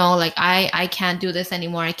 oh no, like I can't do this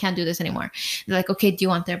anymore. I can't do this anymore. They're like, okay, do you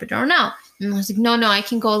want the epidural now? And I was like, no, I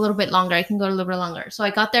can go a little bit longer. So I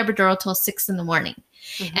got the epidural till 6 a.m.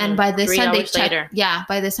 Mm-hmm. And by this time they checked. Yeah,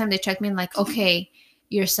 by this time they checked me and like, okay,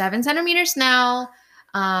 you're 7 centimeters now.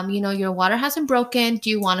 Your water hasn't broken. Do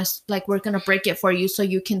you want us, like, we're going to break it for you so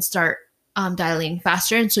you can start dilating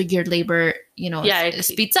faster. And so your labor, it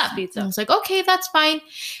speeds up. And I was like, okay, that's fine.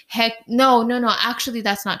 Heck, no. Actually,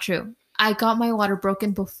 that's not true. I got my water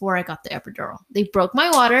broken before I got the epidural. They broke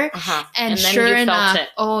my water. And sure enough,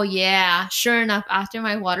 sure enough, after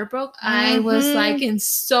my water broke, I was like in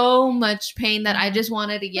so much pain that I just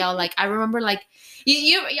wanted to yell. Like, I remember like,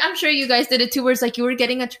 I'm sure you guys did it too, where it's like you were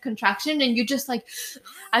getting a contraction and you just like,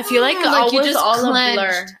 I feel like you just all clenched. A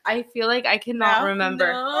blur. I feel like I cannot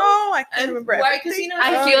remember. Oh, I can't remember. Why? Because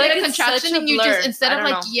I feel like a contraction and you just, instead of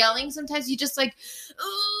like yelling, sometimes you just like,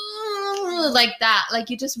 like that,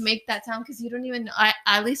 like you just make that sound because you don't even know.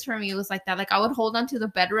 At least for me, it was like that. Like I would hold on to the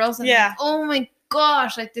bed rails and like, oh my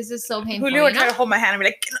gosh, like this is so painful. Julio would try to hold my hand and be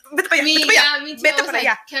like, me too. I was like,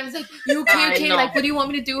 Kevin's like, you okay? Like, what do you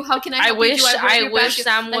want me to do? How can I help you? I wish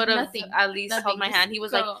Sam would have at least held my hand. He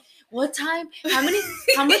was like, what time?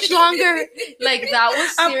 How much longer? Like that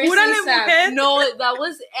was seriously Sam. No, that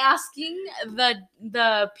was asking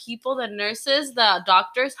the people, the nurses, the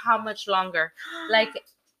doctors, how much longer? Like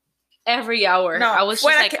every hour. No, I was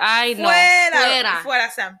just like, I know. Fuera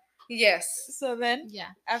Sam. Yes. So then,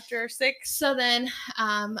 after 6. So then,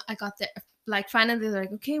 I got the, like, finally they're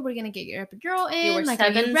like, okay, we're going to get your epidural in. You were like,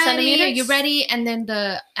 7 centimeters? Are you ready? And then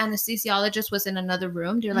the anesthesiologist was in another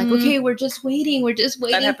room. They're like, okay, we're just waiting. We're just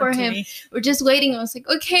waiting for him. We're just waiting. I was like,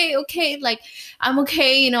 okay. Like, I'm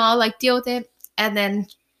okay. I'll like deal with it. And then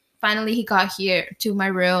finally he got here to my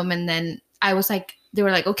room. And then I was like, they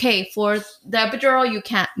were like, okay, for the epidural, you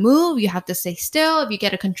can't move. You have to stay still. If you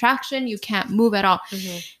get a contraction, you can't move at all.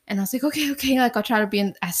 Mm-hmm. And I was like, okay. Like, I'll try to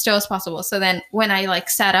be as still as possible. So then when I like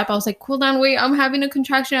sat up, I was like, cool down, wait, I'm having a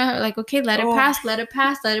contraction. I was like, okay, let it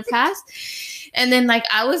pass. And then like,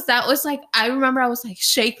 I remember I was like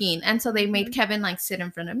shaking. And so they made Kevin like sit in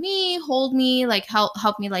front of me, hold me, like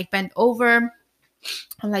help me like bend over.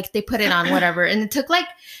 And like they put it on, whatever. And it took like,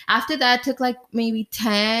 after that, took like maybe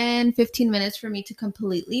 10-15 minutes for me to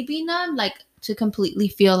completely be numb, like to completely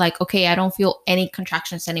feel like, okay, I don't feel any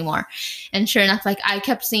contractions anymore. And sure enough, like I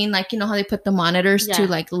kept seeing, like, how they put the monitors to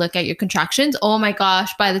like look at your contractions. Oh my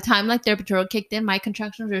gosh, by the time like their epidural kicked in, my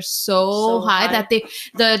contractions were so high that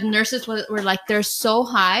the nurses were like, they're so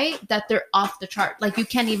high that they're off the chart. Like you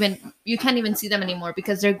can't even see them anymore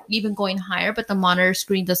because they're even going higher, but the monitor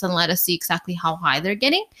screen doesn't let us see exactly how high they're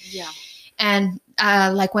getting. Yeah. And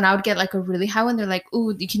like when I would get like a really high one, they're like,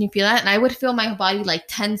 ooh, can you feel that? And I would feel my body like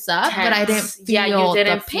tense up, but I didn't feel you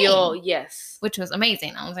didn't the pain, feel, yes. Which was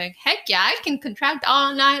amazing. I was like, heck yeah, I can contract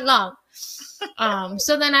all night long.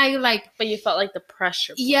 So then I like... But you felt like the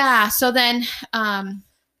pressure. Yeah. So then I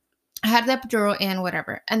had the epidural and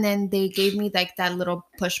whatever. And then they gave me like that little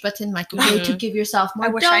push button, like, okay, to give yourself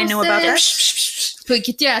more doses. I knew about that.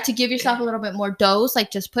 To give yourself a little bit more dose,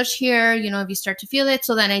 like just push here, if you start to feel it.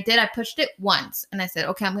 So then I pushed it once and I said,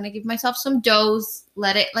 okay, I'm going to give myself some dose,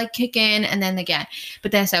 let it like kick in, and then again.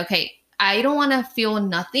 But then I said, okay, I don't want to feel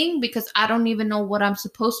nothing because I don't even know what I'm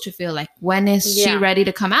supposed to feel. Like, when is she ready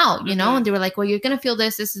to come out, And they were like, well, you're going to feel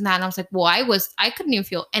this and that. And I was like, well, I couldn't even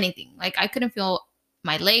feel anything. Like, I couldn't feel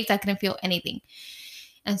my legs. I couldn't feel anything.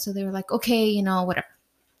 And so they were like, okay, whatever.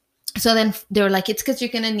 So then they were like, it's because you're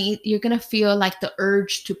going to feel like the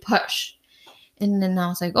urge to push. And then I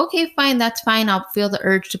was like, okay, fine. That's fine. I'll feel the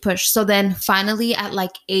urge to push. So then finally at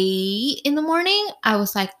like 8 a.m, I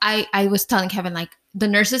was like, I was telling Kevin, like, the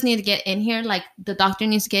nurses need to get in here. Like, the doctor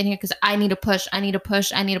needs to get in here because I need to push.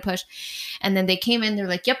 And then they came in. They're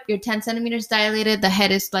like, yep, you're 10 centimeters dilated. The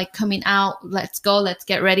head is like coming out. Let's go. Let's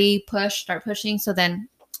get ready. Start pushing. So then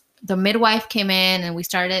the midwife came in and we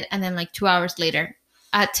started. And then like 2 hours later,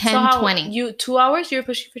 at 10:20. You 2 hours? You were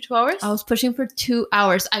pushing for 2 hours? I was pushing for 2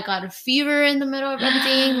 hours. I got a fever in the middle of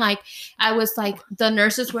everything. Like, I was like, the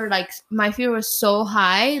nurses were like, my fever was so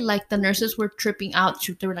high. Like, the nurses were tripping out.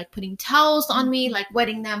 They were like putting towels on me, like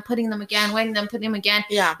wetting them, putting them again, wetting them, putting them again.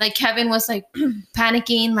 Yeah. Like, Kevin was like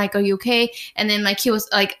panicking, like, are you okay? And then like, he was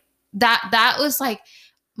like, that was like,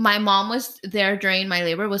 my mom was there during my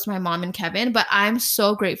labor, was my mom and Kevin, but I'm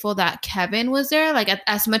so grateful that Kevin was there. Like,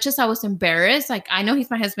 as much as I was embarrassed, like, I know he's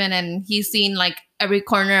my husband and he's seen like every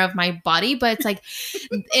corner of my body, but it's like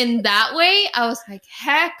in that way, I was like,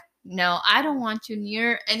 heck no, I don't want you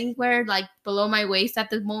near anywhere like below my waist at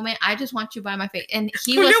the moment. I just want you by my face. And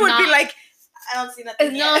he Julio was would not be like, I don't see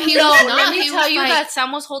nothing. No, yet. he was not. Let me He tell was you like, that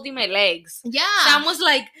Sam was holding my legs. Yeah. Sam was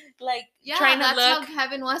like yeah, trying to that's look. how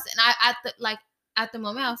Kevin was. And I at the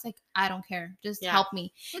moment, I was like, I don't care. Just help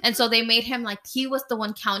me. And so they made him like, he was the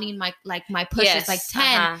one counting my pushes, like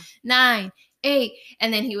 10, 9, 8.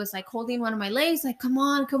 And then he was like holding one of my legs, like, come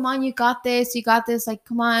on, you got this. Like,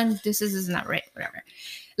 come on, this is not right, whatever.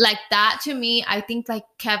 Like, that to me, I think like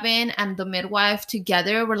Kevin and the midwife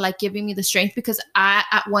together were like giving me the strength, because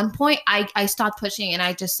at one point I stopped pushing and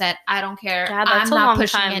I just said, I don't care. Yeah, I'm not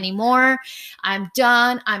pushing anymore. I'm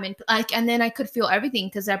done. I'm in, like, and then I could feel everything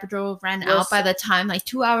because epidural ran out by the time, like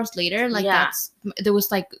 2 hours later, like there was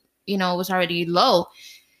like, it was already low.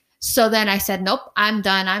 So then I said, nope, I'm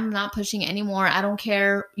done. I'm not pushing anymore. I don't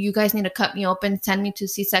care. You guys need to cut me open, send me to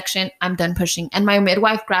C-section. I'm done pushing. And my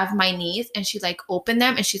midwife grabbed my knees and she like opened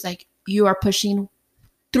them and she's like, you are pushing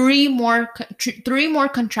 3 more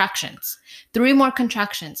contractions. 3 more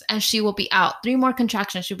contractions and she will be out. 3 more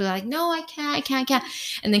contractions. She'll be like, no, I can't.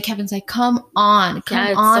 And then Kevin's like, come on,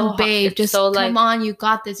 so babe. Just so come on, you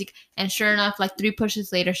got this. And sure enough, like 3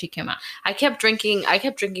 pushes later, she came out. I kept drinking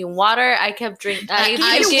water. I kept telling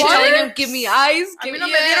him, give me ice.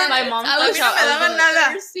 My mom thought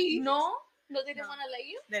No, they didn't want to let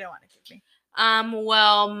you? They don't want to give me.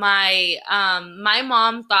 Well, my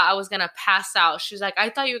mom thought I was gonna pass out. She's like, I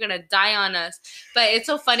thought you were gonna die on us. But it's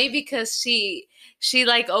so funny because she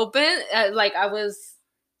like opened,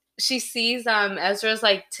 she sees Ezra's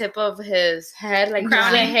like tip of his head, like the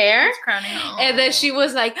hair, and then she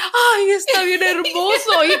was like, "Ay, está bien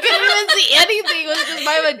hermoso." You couldn't even see anything. It was just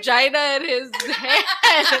my vagina and his head.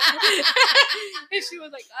 And she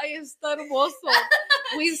was like, "Ay, está hermoso."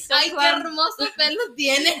 Ay, qué hermoso pelo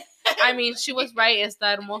tiene. I mean, she was right.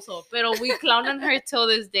 Está hermoso. Pero we clown on her till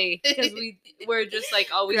this day because we're just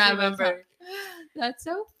like always remember. That's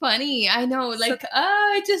so funny. I know, like,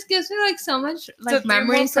 it just gives me like so much like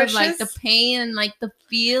memories of like the pain and like the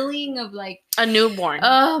feeling of like a newborn.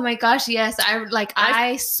 Oh my gosh, yes.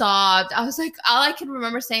 I sobbed. I was like, all I can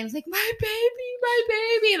remember saying is like, my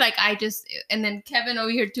baby. Like, and then Kevin over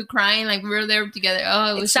here too crying. Like, we were there together.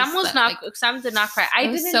 Oh, it was Sam did not cry. I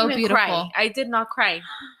didn't even beautiful. Cry. I did not cry.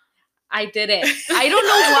 I didn't. I don't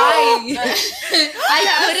know why.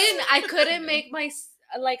 I couldn't make my.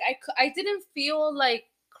 Like, I didn't feel like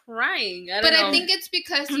crying. I don't know. I think it's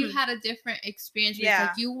because you had a different experience.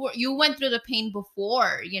 Yeah. Like, you went through the pain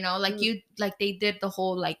before, like they did the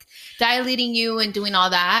whole like dilating you and doing all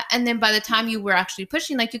that. And then by the time you were actually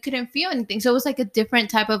pushing, like, you couldn't feel anything. So it was like a different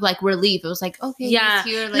type of like relief. It was like, okay, yeah.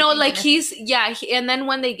 He's here, like, no, like and then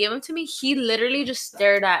when they gave him to me, he literally just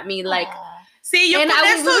stared at me like. See, we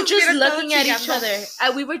were just looking at each other.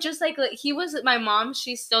 We were just like he was my mom.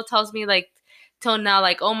 She still tells me like. Till now,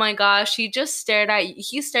 like, oh my gosh, he stared at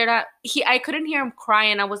I couldn't hear him cry,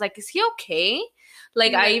 and I was like, is he okay?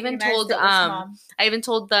 Like, I even told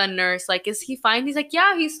the nurse, like, is he fine? He's like,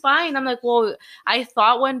 yeah, he's fine. I'm like, well, I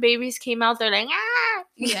thought when babies came out, they're like,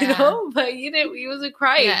 you know, but he wasn't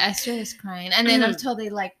crying. Yeah, Esther was crying, and then until they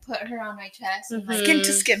like put her on my chest, and, like, skin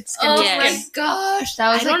to skin. Oh my gosh,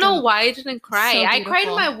 that was. I don't know why I didn't cry. So I cried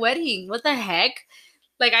in my wedding. What the heck?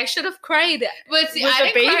 Like, I should have cried. But see,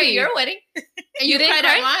 I didn't cry at your wedding. And you cried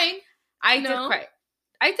at mine. I did cry.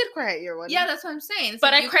 I did cry at your wedding. Yeah, that's what I'm saying.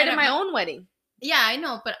 But I cried at my own wedding. Yeah, I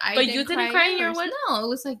know. But you didn't cry in your wedding? No, it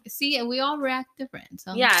was like, see, and we all react different.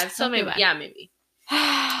 So yeah, so maybe. Yeah, maybe.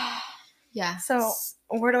 Yeah. So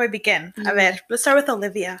where do I begin? A ver, let's start with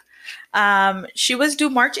Olivia. She was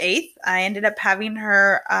due March 8th. I ended up having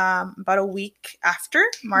her about a week after,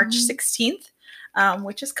 March 16th.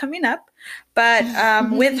 Which is coming up. But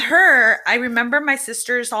with her, I remember my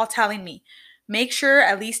sisters all telling me, make sure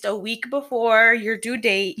at least a week before your due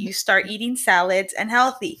date, you start eating salads and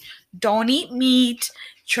healthy. Don't eat meat.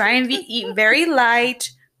 Try and eat very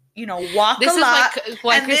light. Walk a lot. This is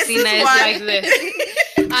why Christina is like this.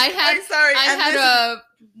 I had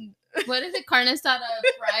What is it? Carne asada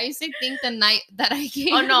fries. I think the night that I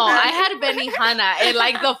came. Oh no, I had benihana and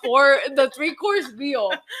like the 3-course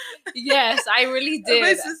meal. Yes, I really did.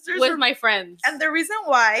 My sisters with my friends. And the reason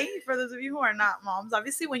why, for those of you who are not moms,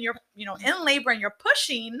 obviously when you're in labor and you're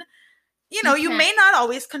pushing, you may not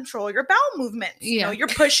always control your bowel movements. Yeah. You're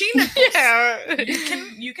pushing. Yeah.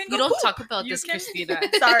 You can go. You don't talk about this, Christina.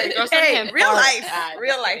 Sorry. Hey, real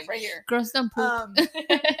life right here. Girls don't poop.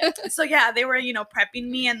 So yeah, they were, prepping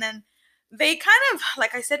me, and then they kind of,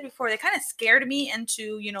 like I said before, they kind of scared me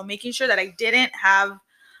into, making sure that I didn't have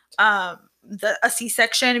a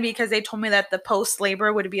C-section, because they told me that the post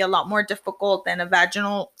labor would be a lot more difficult than a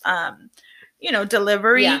vaginal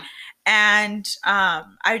delivery. Yeah. And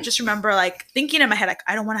I just remember like thinking in my head, like,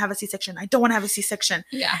 I don't want to have a C-section. I don't want to have a C-section.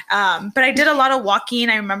 Yeah. But I did a lot of walking.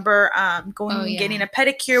 I remember getting a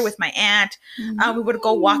pedicure with my aunt. We would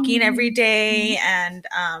go walking every day, and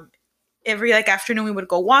every afternoon we would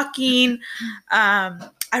go walking. I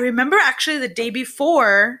remember actually the day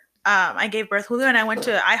before I gave birth, Julio and I went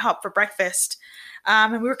to IHOP for breakfast.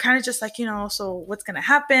 And we were kind of just like, so what's going to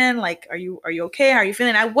happen? Like, are you okay? How are you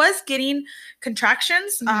feeling? I was getting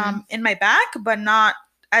contractions in my back, but not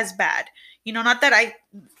as bad. Not that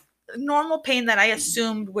normal pain that I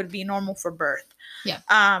assumed would be normal for birth.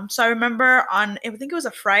 Yeah. So I remember I think it was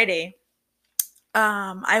a Friday,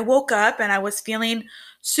 I woke up and I was feeling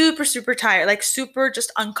super, super tired, like super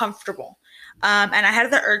just uncomfortable. And I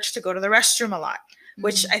had the urge to go to the restroom a lot.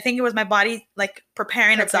 Which I think it was my body like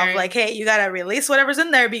preparing itself, like, hey, you gotta release whatever's in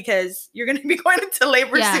there because you're gonna be going into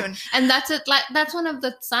labor soon. And that's it. Like that's one of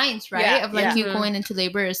the signs, right? Of like you going into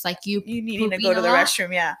labor. It's like you needing to go to the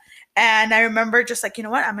restroom. Yeah. And I remember just like, you know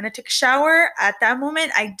what? I'm gonna take a shower. At that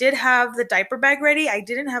moment, I did have the diaper bag ready. I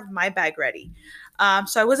didn't have my bag ready.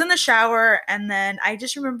 So I was in the shower, and then I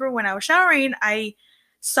just remember when I was showering, I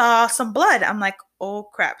saw some blood. I'm like, oh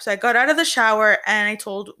crap! So I got out of the shower and I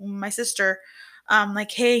told my sister,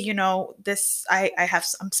 like, hey,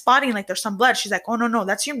 I'm spotting like there's some blood. She's like, oh no,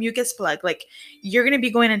 that's your mucus plug. Like, you're going to be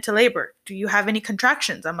going into labor. Do you have any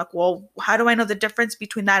contractions? I'm like, well, how do I know the difference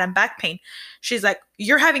between that and back pain? She's like,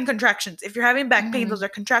 you're having contractions. If you're having back pain, those are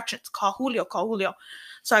contractions. Call Julio.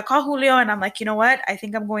 So I call Julio and I'm like, you know what? I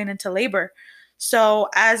think I'm going into labor. So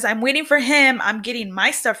as I'm waiting for him, I'm getting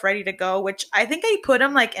my stuff ready to go, which I think I put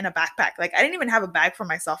him like in a backpack. Like, I didn't even have a bag for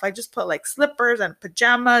myself. I just put like slippers and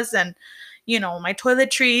pajamas and my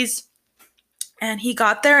toiletries. And he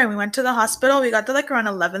got there and we went to the hospital. We got there like around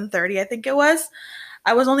 11:30, I think it was.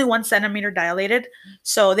 I was only 1 centimeter dilated.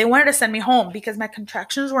 So they wanted to send me home because my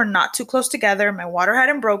contractions were not too close together. My water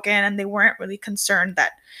hadn't broken, and they weren't really concerned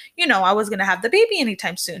that, I was going to have the baby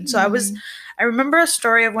anytime soon. So I remember a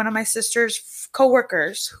story of one of my sister's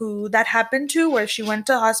coworkers who that happened to, where she went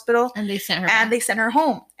to the hospital and they sent her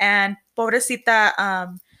home. And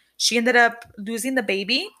pobrecita, she ended up losing the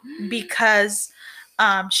baby because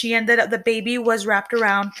the baby was wrapped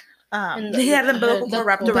around. They had the umbilical cord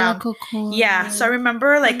wrapped around. Yeah. So I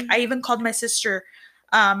remember, like, I even called my sister.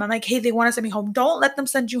 I'm like, hey, they want to send me home. Don't let them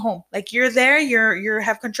send you home. Like, you're there, you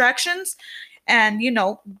have contractions, and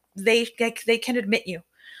they can admit you.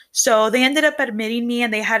 So they ended up admitting me,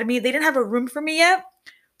 and they didn't have a room for me yet.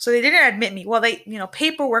 So they didn't admit me. Well, they,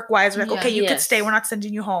 paperwork wise, like, okay, you could stay. We're not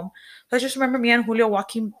sending you home. So I just remember me and Julio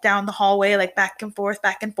walking down the hallway, like back and forth.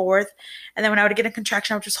 And then when I would get a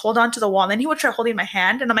contraction, I would just hold on to the wall. And then he would try holding my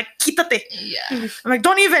hand. And I'm like, quítate. Yeah. I'm like,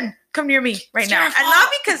 don't even come near me right now. And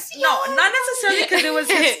not necessarily because it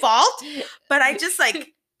was his fault, but I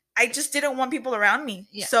just didn't want people around me.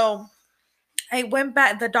 Yeah. So I went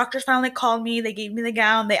back. The doctors finally called me. They gave me the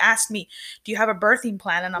gown. They asked me, do you have a birthing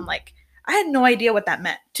plan? And I'm like, I had no idea what that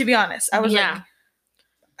meant, to be honest. I was like,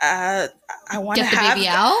 I want to have the baby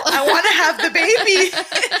out. I want to have the baby.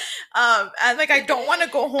 And like, I don't want to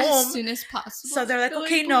go home as soon as possible. So they're like,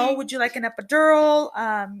 okay, no, would you like an epidural?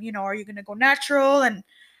 Are you going to go natural? And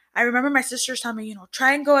I remember my sisters telling me,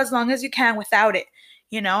 try and go as long as you can without it.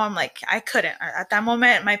 I'm like, I couldn't. At that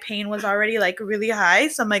moment, my pain was already like really high.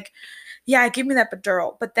 So I'm like, yeah, give me that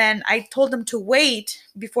epidural. But then I told them to wait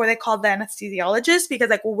before they called the anesthesiologist,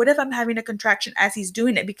 because like, well, what if I'm having a contraction as he's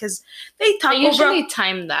doing it? Because they usually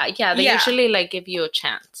time that. Yeah, they usually like give you a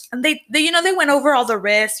chance. And they they went over all the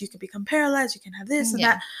risks. You can become paralyzed. You can have this and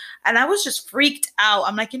that. And I was just freaked out.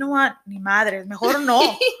 I'm like, you know what? Ni madre, mejor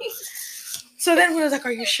no. So then we was like,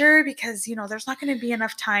 are you sure? Because, there's not going to be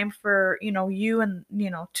enough time for, you and,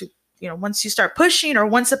 to, once you start pushing, or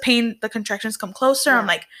once the contractions come closer, I'm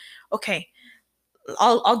like, okay,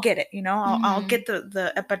 I'll get it, I'll get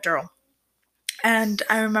the epidural. And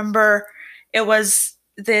I remember it was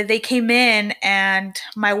they came in and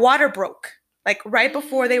my water broke. like right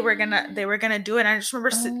before they were gonna do it. And I just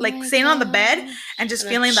remember like sitting on the bed and just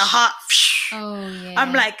feeling the hot. Oh yeah.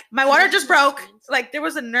 I'm like, my water just broke. Like there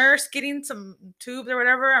was a nurse getting some tubes or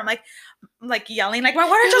whatever. I'm like yelling like, my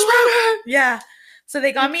water just broke. Yeah. So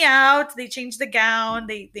they got me out. They changed the gown.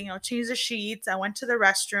 They changed the sheets. I went to the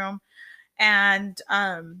restroom, and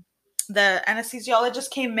the anesthesiologist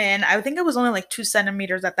came in. I think it was only like 2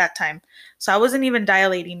 centimeters at that time, so I wasn't even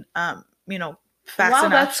dilating. Fast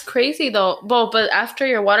enough. That's crazy though. Well, but after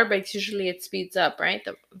your water breaks, usually it speeds up, right?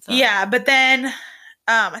 Yeah, but then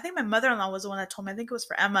I think my mother-in-law was the one that told me, I think it was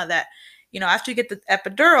for Emma, that after you get the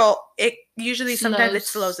epidural, it usually sometimes it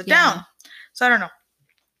slows it down. So I don't know.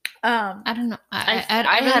 I don't know. I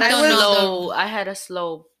had a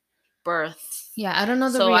slow birth. Yeah, I don't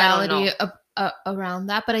know the reality around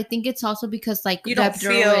that, but I think it's also because like you don't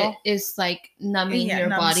feel is like numbing your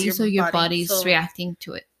body, so your body's reacting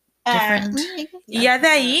to it differently. De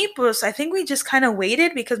ahí, pues I think we just kind of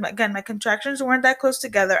waited because my contractions weren't that close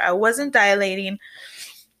together. I wasn't dilating.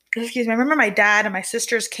 Excuse me. I remember my dad and my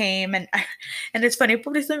sisters came, and it's funny.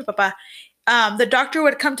 The doctor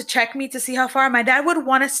would come to check me to see how far. My dad would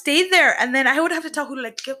want to stay there, and then I would have to tell Julio,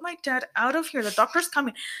 like, get my dad out of here. The doctor's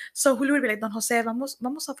coming. So Julio would be like, Don Jose, vamos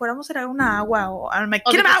afuera, vamos a ir a una agua. I'm like,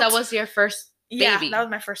 get him out. That was your first baby. Yeah, that was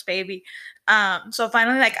my first baby. So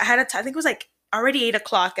finally, like, I had I think it was like already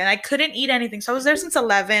 8:00, and I couldn't eat anything. So I was there since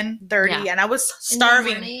 11:30, and I was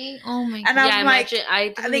starving. Oh my god! And I'm like, I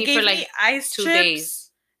didn't they eat gave for like me ice 2 chips.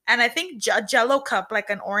 days. And I think Jello cup, like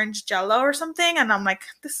an orange Jello or something. And I'm like,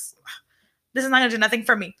 this is not gonna do nothing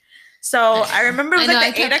for me. So I remember it was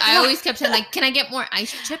like the 8 o'clock. I always kept saying, like, can I get more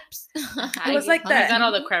ice chips? It was like I got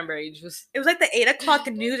all the cranberry juice. It was like the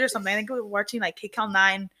 8:00 news or something. I think we were watching like KCAL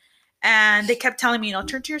 9, and they kept telling me,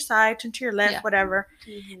 turn to your side, turn to your left, whatever.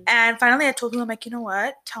 Mm-hmm. And finally, I told him, I'm like, you know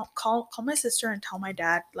what? Call my sister and tell my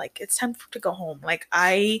dad, like, it's time to go home. Like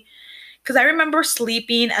because I remember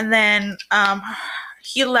sleeping, and then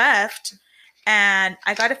he left, and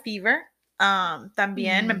I got a fever.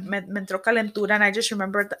 También me entró calentura, and I just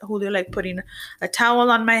remember Julio like putting a towel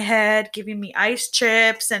on my head, giving me ice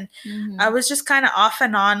chips, and I was just kind of off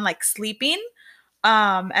and on like sleeping.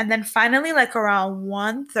 And then finally, like around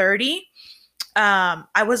 1:30,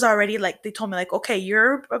 I was already like, they told me like, okay,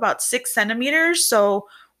 you're about 6 centimeters, so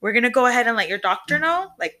we're gonna go ahead and let your doctor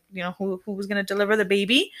know, like, who was gonna deliver the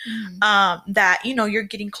baby, that you're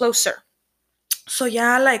getting closer. So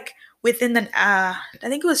yeah, like within I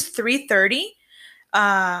think it was 3:30.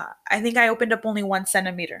 I think I opened up only 1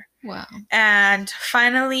 centimeter. Wow. And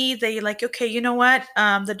finally, they like, okay, you know what?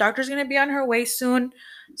 The doctor's gonna be on her way soon,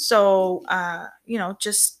 so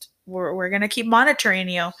just we're gonna keep monitoring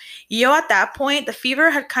you. At that point, the fever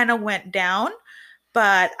had kind of went down,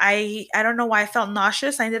 but I don't know why I felt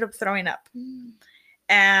nauseous. I ended up throwing up.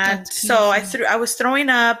 And so I was throwing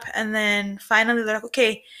up, and then finally they're like,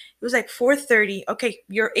 okay, it was like 4:30. Okay,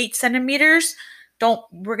 you're 8 centimeters.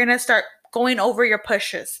 We're gonna start going over your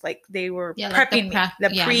pushes. Like they were prepping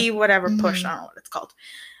me, pre whatever push. I don't know what it's called.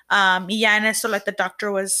 And so like the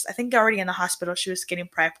doctor was, I think, already in the hospital. She was getting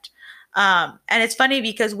prepped. And it's funny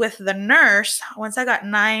because with the nurse, once I got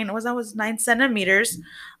 9 centimeters,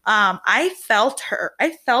 I felt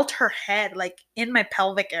her head like in my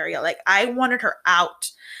pelvic area. Like I wanted her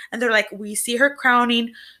out, and they're like, we see her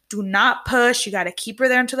crowning. Do not push. You got to keep her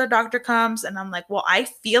there until the doctor comes. And I'm like, well, I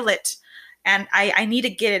feel it, and I need to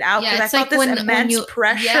get it out because I felt this immense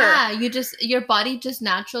pressure. Yeah, your body just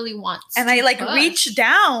naturally wants. And I like reached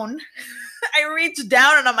down.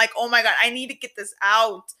 And I'm like, oh my god, I need to get this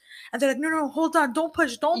out. And they're like, no, hold on, don't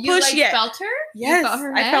push yet. You felt her? Yes, felt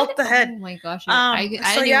her I felt the head. Oh my gosh, I didn't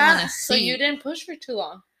want to see. So you didn't push for too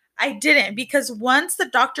long? I didn't, because once the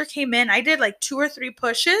doctor came in, I did like 2 or 3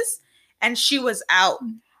 pushes, and she was out.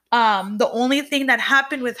 The only thing that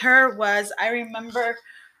happened with her was, I remember,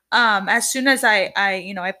 as soon as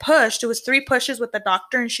I pushed, it was 3 pushes with the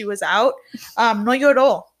doctor, and she was out. No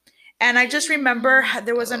lloró. And I just remember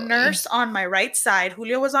there was a nurse on my right side.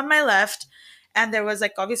 Julio was on my left. And there was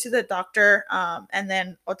like obviously the doctor, and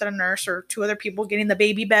then otra nurse or 2 other people getting the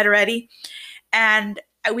baby bed ready. And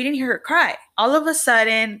we didn't hear her cry. All of a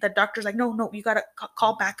sudden, the doctor's like, no, you got to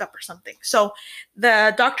call backup or something. So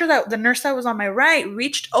the nurse that was on my right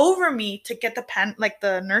reached over me to get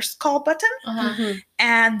the nurse call button.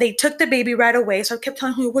 And they took the baby right away. So I kept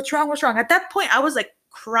telling her, what's wrong? At that point, I was like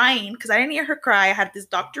crying because I didn't hear her cry. I had this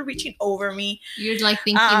doctor reaching over me. You're like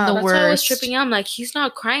thinking the worst. I was tripping out. I'm like, he's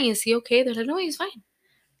not crying. Is he okay? They're like, no, he's fine.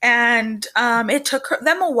 And it took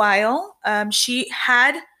them a while. She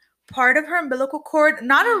had part of her umbilical cord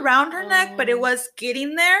not around her neck, but it was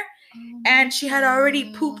getting there. and she had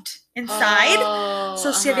already pooped inside.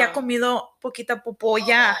 So she había comido poquita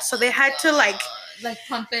popoya. So they had to like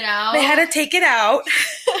pump it out. They had to take it out.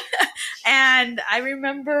 And I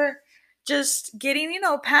remember just getting,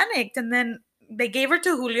 panicked. And then they gave her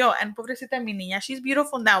to Julio, and pobrecita mi niña, she's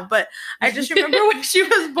beautiful now, but I just remember when she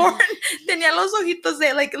was born, tenía los ojitos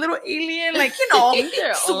de like a little alien, like,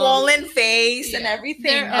 swollen face and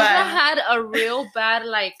everything. Ezra had a real bad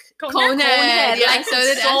like cone head. Like so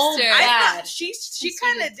did Esther. I she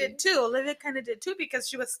kind of did too. Olivia kind of did too, because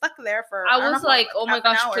she was stuck there for. I was like, oh my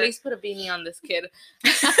gosh, please put a beanie on this kid.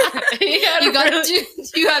 You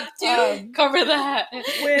have two. Cover that.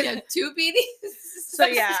 You have two beanies. So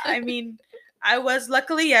yeah, I mean. I was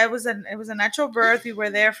luckily, it was a natural birth. We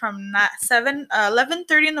were there from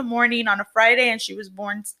 11:30 in the morning on a Friday, and she was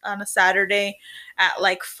born on a Saturday at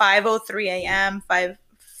like 5:03 a.m. 5:15,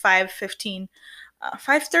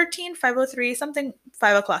 5:13, 5:03, something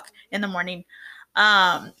 5 o'clock in the morning.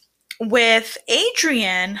 With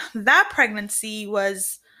Adrian, that pregnancy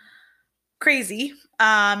was crazy,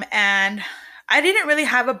 and I didn't really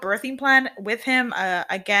have a birthing plan with him.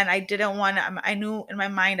 Again, I didn't want. I knew in my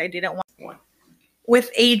mind I didn't want.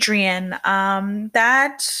 With Adrian,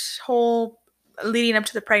 that whole leading up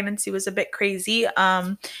to the pregnancy was a bit crazy.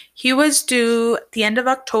 He was due at the end of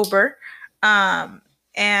October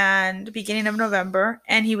and beginning of November,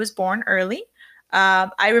 and he was born early.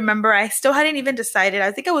 I remember I still hadn't even decided.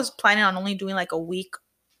 I think I was planning on only doing like a week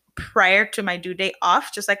prior to my due date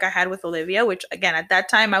off, just like I had with Olivia, which again, at that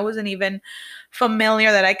time, I wasn't even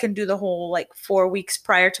familiar that I can do the whole like 4 weeks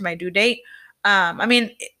prior to my due date. I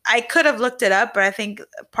mean, I could have looked it up, but I think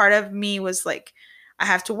part of me was like, I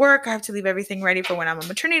have to work. I have to leave everything ready for when I'm on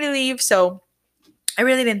maternity leave. So I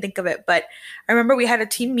really didn't think of it. But I remember we had a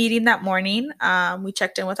team meeting that morning. We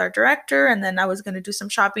checked in with our director, and then I was going to do some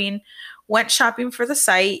shopping, went shopping for the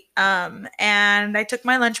site. And I took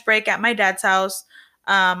my lunch break at my dad's house.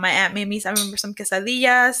 My aunt made me, I remember, some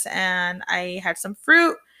quesadillas, and I had some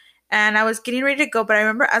fruit. And I was getting ready to go, but I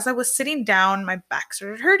remember as I was sitting down, my back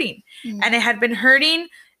started hurting, and it had been hurting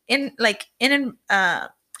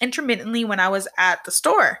intermittently when I was at the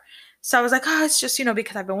store. So I was like, oh, it's just,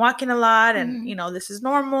 because I've been walking a lot, and this is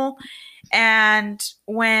normal. And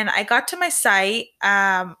when I got to my site,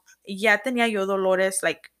 ya tenía yo dolores.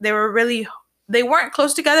 Like they weren't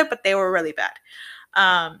close together, but they were really bad.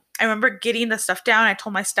 I remember getting the stuff down. I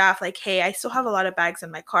told my staff, like, hey, I still have a lot of bags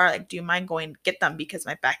in my car. Like, do you mind going to get them? Because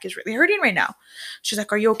my back is really hurting right now. She's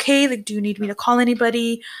like, are you okay? Like, do you need me to call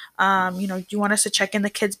anybody? Do you want us to check in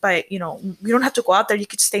the kids by, you don't have to go out there. You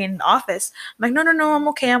could stay in the office. I'm like, no, I'm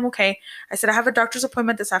okay. I said, I have a doctor's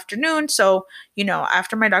appointment this afternoon. So,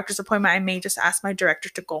 after my doctor's appointment, I may just ask my director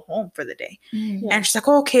to go home for the day. And she's like,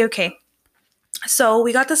 oh, okay. So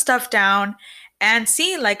we got the stuff down. And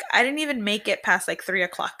see, like, I didn't even make it past like 3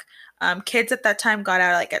 o'clock. Kids at that time got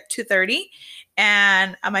out like at 2:30.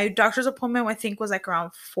 And my doctor's appointment, I think, was like around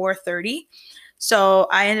 4:30. So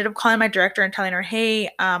I ended up calling my director and telling her, hey,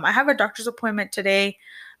 I have a doctor's appointment today,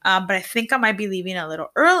 but I think I might be leaving a little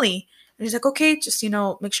early. And she's like, okay, just,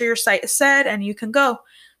 make sure your site is set and you can go.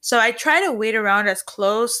 So I try to wait around as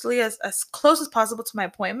close as possible to my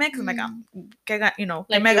appointment, because I'm like,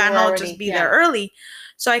 me gano, just be there early.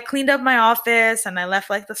 So I cleaned up my office and I left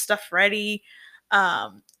like the stuff ready.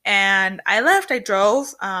 And I left. I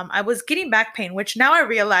drove. I was getting back pain, which now I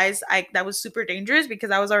realize that was super dangerous because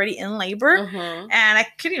I was already in labor, and I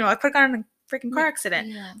could have gotten in a freaking car accident.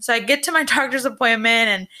 Yeah. So I get to my doctor's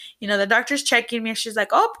appointment, and the doctor's checking me, and she's like,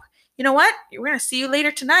 oh, you know what? We're going to see you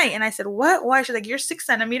later tonight. And I said, what? Why? She's like, you're 6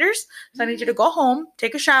 centimeters. So I need you to go home,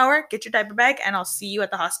 take a shower, get your diaper bag, and I'll see you at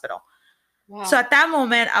the hospital. Wow. So at that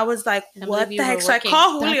moment, I was like, what the heck? So I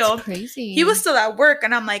called Julio. That's crazy. He was still at work.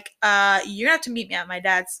 And I'm like, you're going to have to meet me at my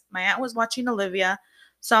dad's. My aunt was watching Olivia.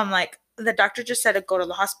 So I'm like, the doctor just said to go to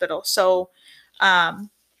the hospital. So. And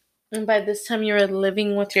by this time, you were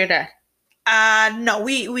living with your dad? No,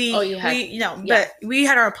 but we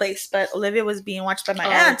had our place, but Olivia was being watched by my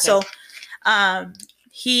aunt. Okay. So,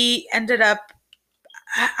 he ended up,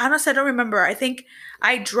 honestly, I don't remember. I think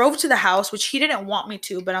I drove to the house, which he didn't want me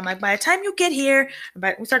to, but I'm like, by the time you get here,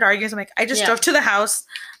 we started arguing. So I'm like, I just drove to the house.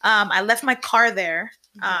 I left my car there,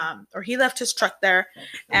 or he left his truck there,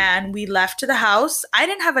 and we left to the house. I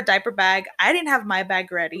didn't have a diaper bag. I didn't have my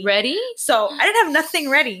bag ready. So I didn't have nothing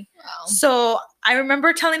ready. Wow. So I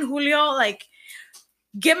remember telling Julio, like,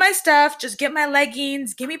 get my stuff, just get my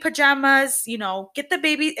leggings, give me pajamas, get the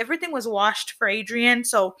baby. Everything was washed for Adrian.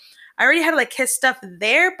 So I already had like his stuff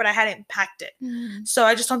there, but I hadn't packed it. So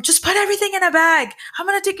I just told him, just put everything in a bag. I'm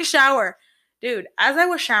going to take a shower. Dude, as I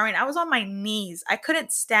was showering, I was on my knees. I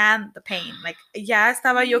couldn't stand the pain. Like, ya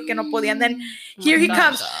estaba yo que no podía. And then here he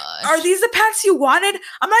comes. Gosh. Are these the pants you wanted?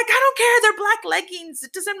 I'm like, I don't care. They're black leggings.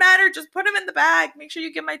 It doesn't matter. Just put them in the bag. Make sure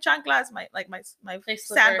you get my chanclas, my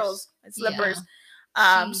sandals, my slippers.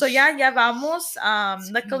 Yeah. So yeah, vamos.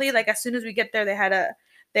 Luckily, like as soon as we get there,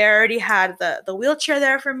 they already had the wheelchair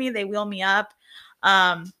there for me. They wheel me up.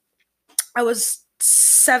 I was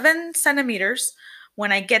 7 centimeters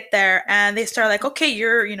when I get there, and they start like, okay,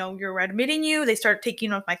 you're admitting you. They start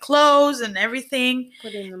taking off my clothes and everything,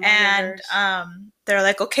 and they're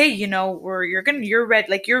like, okay, you're ready,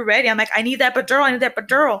 like you're ready. I'm like, I need that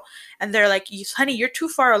epidural, and they're like, honey, you're too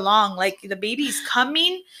far along. Like the baby's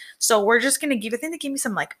coming, so we're just gonna give. I think they gave me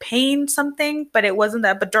some like pain something, but it wasn't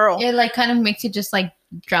the epidural. It like kind of makes you just like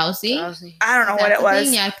drowsy. I don't know what it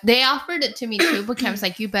was. Yeah, they offered it to me too, but Cam was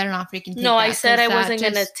like, you better not freaking take No, I said I wasn't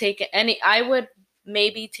gonna take any. I would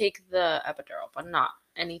maybe take the epidural, but not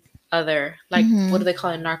any other, like, what do they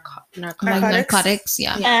call it? Narcotics.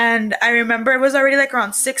 Yeah. And I remember it was already like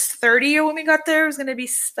around 6:30 when we got there. It was gonna be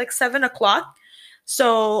like 7:00.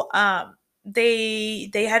 So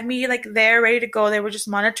they had me like there ready to go. They were just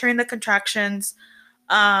monitoring the contractions.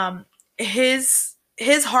 His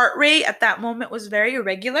heart rate at that moment was very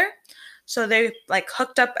irregular, so they like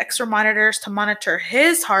hooked up extra monitors to monitor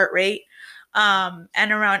his heart rate.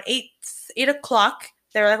 And around 8:00,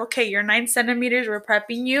 they were like, okay, you're 9 centimeters. We're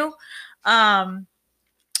prepping you.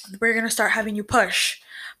 We're gonna start having you push.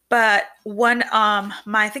 But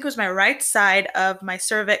I think it was my right side of my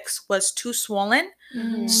cervix was too swollen,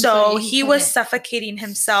 so he was suffocating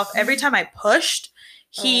himself every time I pushed.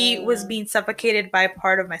 He was being suffocated by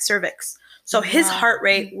part of my cervix. So his heart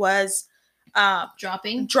rate was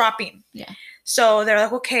dropping. Yeah. So they're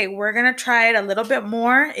like, okay, we're going to try it a little bit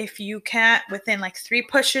more. If you can't, within like 3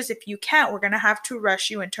 pushes, if you can't, we're going to have to rush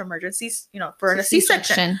you into emergencies, for a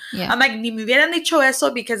C-section. Yeah. I'm like, ni me hubieran dicho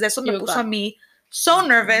eso, because eso me puso a mí so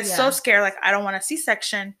nervous, so scared. Like, I don't want a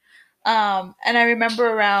C-section. And I remember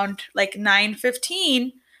around like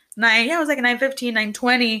 9:15, it was like 9:15,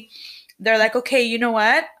 9:20. They're like, okay, you know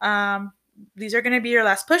what? These are going to be your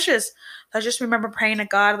last pushes. I just remember praying to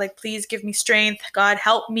God, like, please give me strength. God,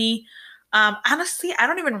 help me. Honestly, I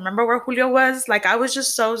don't even remember where Julio was. Like, I was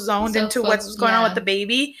just so zoned into what was going on with the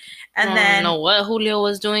baby. And then I don't know what Julio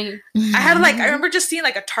was doing. I remember just seeing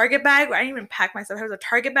like a Target bag. I didn't even pack myself. There was a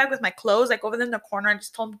Target bag with my clothes like over there in the corner. I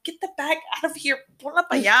just told him, get the bag out of here. Ponla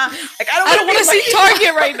pa allá. Like, I don't want to see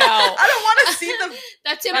Target right now. I don't want to see them.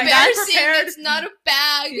 That's embarrassing. It's not a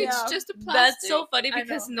bag. Yeah. It's just a plastic. That's so funny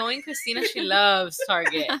because knowing Christina, she loves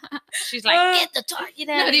Target. She's like, get the Target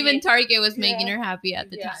out. Not even Target was making her happy at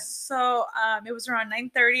the time. So it was around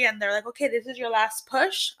 9:30, and they're like, okay, this is your last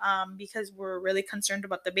push, because we're really concerned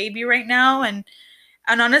about the baby right now. And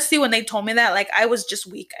honestly, when they told me that, like, I was just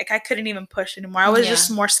weak. Like, I couldn't even push anymore. I was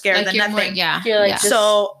just more scared than nothing.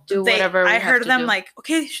 So do whatever. I heard them like,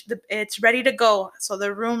 okay, it's ready to go. So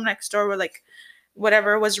the room next door were like,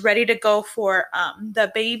 whatever, was ready to go for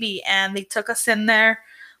the baby, and they took us in there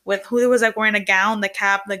with who was like wearing a gown, the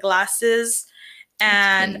cap, the glasses.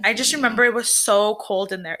 And I just remember it was so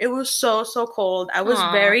cold in there. It was so cold. I was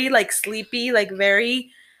very like sleepy, like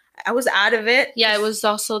I was out of it. Yeah, it was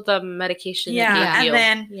also the medication. Yeah, and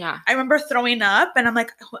then I remember throwing up, and I'm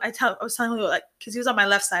like, I was telling Julio, like, because he was on my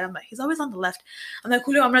left side. I'm like, he's always on the left. I'm like,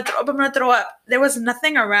 Julio, I'm gonna throw up. There was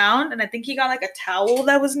nothing around, and I think he got like a towel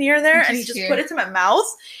that was near there, and he just put it to my mouth.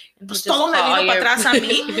 Pues todo me vino para atrás a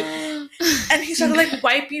mí. And he started like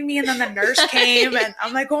wiping me, and then the nurse came, and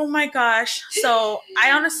I'm like, oh my gosh. So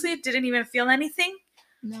I honestly didn't even feel anything.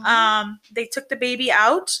 No. They took the baby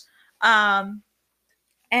out.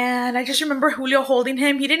 And I just remember Julio holding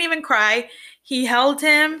him. He didn't even cry. He held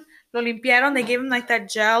him. Lo limpiaron. They gave him like that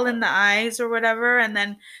gel in the eyes or whatever. And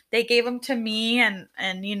then they gave him to me. And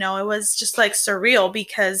it was just like surreal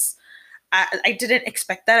because I didn't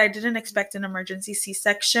expect that. I didn't expect an emergency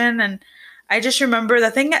C-section. And I just remember the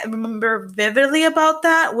thing I remember vividly about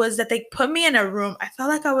that was that they put me in a room. I felt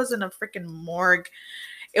like I was in a freaking morgue.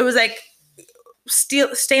 It was like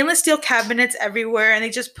stainless steel cabinets everywhere, and they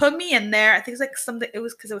just put me in there. I think it's like something. It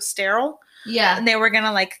was because it was sterile. Yeah, and they were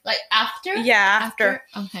gonna like after. Yeah, after.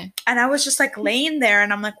 Okay. And I was just like laying there,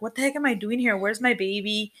 and I'm like, "What the heck am I doing here? Where's my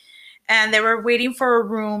baby?" And they were waiting for a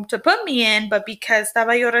room to put me in, but because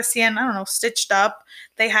estaba yo recién, I don't know, stitched up,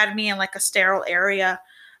 they had me in like a sterile area.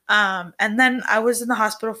 And then I was in the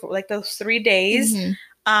hospital for like those 3 days.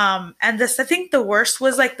 And I think the worst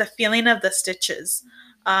was like the feeling of the stitches.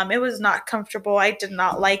 It was not comfortable. I did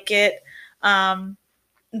not like it.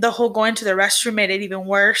 the whole going to the restroom made it even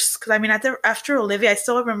worse. Because I mean, after Olivia, I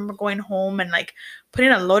still remember going home and like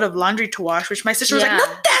putting a load of laundry to wash, which my sister was like, "No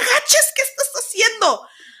te agaches, ¿qué estás haciendo?"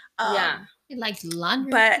 Like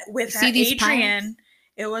laundry. But with Adrian,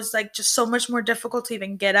 it was like just so much more difficult to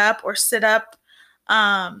even get up or sit up.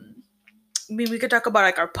 I mean, we could talk about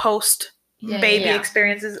like our post baby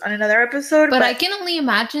experiences on another episode. But I can only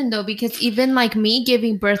imagine though, because even like me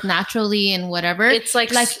giving birth naturally and whatever, it's like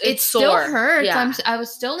it still hurts. I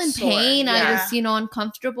was still in pain. I was,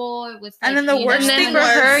 uncomfortable. It was, and then the worst thing for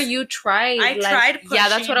her, you tried. I tried pushing. Yeah,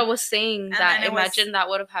 that's what I was saying. That imagine that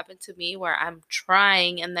would have happened to me, where I'm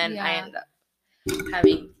trying and then I end up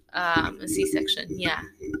having a C-section. Yeah.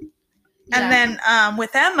 And then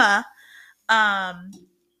with Emma,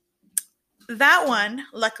 that one,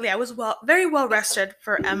 luckily, I was very well rested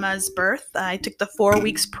for Emma's birth. I took the 4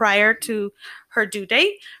 weeks prior to her due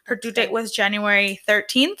date. Her due date was January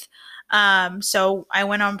 13th. So I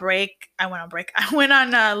went on break. I went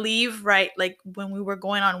on leave, right, like when we were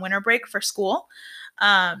going on winter break for school.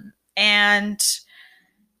 And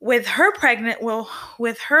with her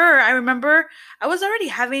with her, I remember I was already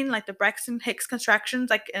having like the Braxton Hicks contractions,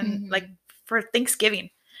 like like for Thanksgiving.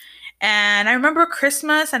 And I remember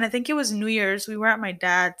Christmas, and I think it was New Year's. We were at my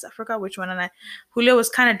dad's. I forgot which one. And Julio was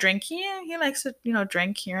kind of drinking. Yeah, he likes to,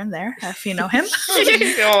 drink here and there, if you know him. Here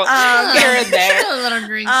and there. A little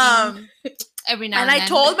drinking. Every now and then. And I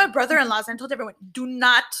told my brother-in-laws, and I told everyone, do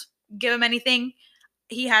not give him anything.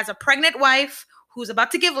 He has a pregnant wife who's about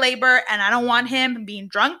to give labor, and I don't want him being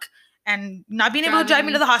drunk and not being able to drive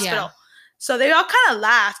me to the hospital. Yeah. So they all kind of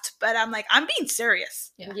laughed, but I'm like, I'm being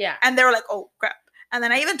serious. Yeah. And they were like, oh, crap. And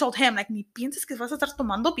then I even told him, like, ni pienses que vas a estar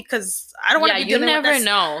tomando, because I don't want to be dealing with this. You never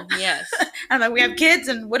know. Yes. And like, we have kids,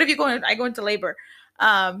 and what if I go into labor?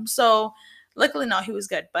 So luckily, no, he was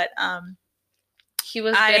good. But he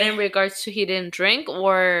was good in regards to he didn't drink,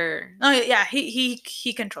 or oh yeah, he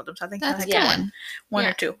controlled himself. I think that's one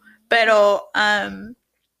or two. But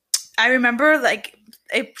I remember like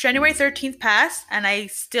January 13th passed, and I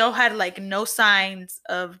still had like no signs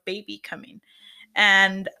of baby coming.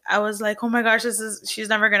 And I was like, oh my gosh, she's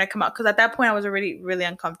never going to come out. Because at that point, I was already really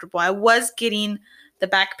uncomfortable. I was getting the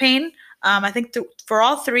back pain. I think for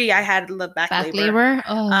all three, I had the back labor.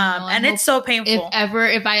 Oh, and it's so painful.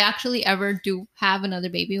 If I actually ever do have another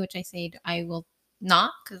baby, which I say I will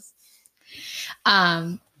not, because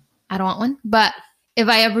I don't want one. But if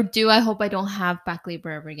I ever do, I hope I don't have back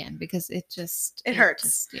labor ever again, because it hurts. It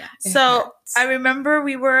hurts. I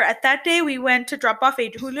remember at that day, we went to drop off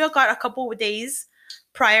Adrian. Julio got a couple of days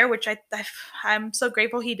prior, which I'm so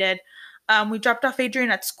grateful he did. We dropped off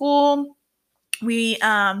Adrian at school. We,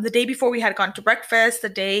 the day before, we had gone to breakfast. The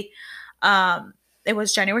day, it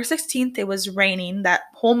was January 16th. It was raining. That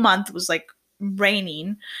whole month was like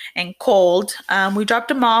raining and cold. We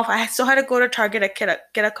dropped him off. I still had to go to Target to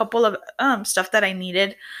get a couple of stuff that I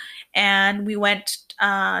needed, and we went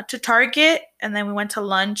to Target, and then we went to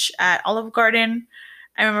lunch at Olive Garden.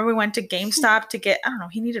 I remember we went to GameStop to get, I don't know,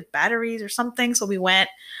 he needed batteries or something, so we went.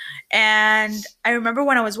 And I remember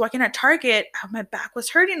when I was working at Target, my back was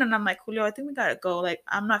hurting, and I'm like, Julio, I think we gotta go. Like,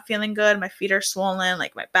 I'm not feeling good. My feet are swollen.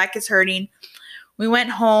 Like, my back is hurting. We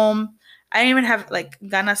went home. I didn't even have like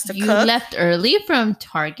ganas to cook. You left early from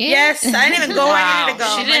Target? Yes, I didn't even go where I needed to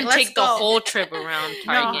go. She didn't take the whole trip around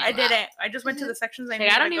Target. No, I didn't. I just went to the sections I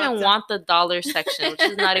needed. I don't even want the dollar section, which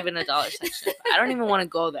is not even a dollar section. I don't even want to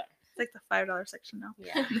go there. It's like the $5 section now.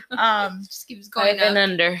 Yeah. Just keeps going up. And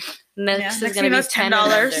under. Next is gonna be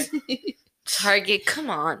 $10. Target, come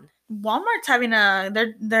on. Walmart's having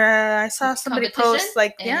I saw somebody post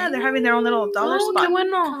like, they're having their own little dollar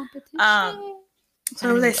spot. So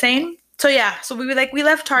what was I saying? So so we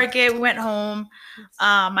left Target, we went home,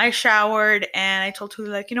 I showered, and I told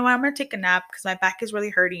Julio, like, you know what, I'm gonna take a nap because my back is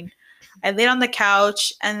really hurting. I laid on the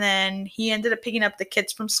couch, and then he ended up picking up the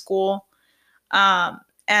kids from school.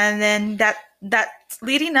 And then that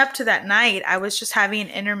leading up to that night, I was just having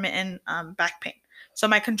intermittent back pain. So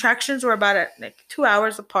my contractions were about like 2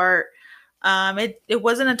 hours apart. It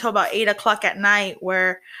wasn't until about 8 o'clock at night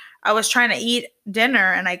where I was trying to eat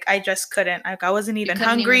dinner, and I just couldn't. Like, I wasn't even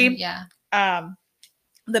hungry.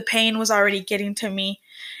 The pain was already getting to me,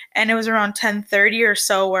 and it was around 10:30 or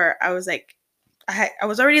so where I was like, I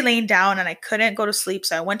was already laying down and I couldn't go to sleep.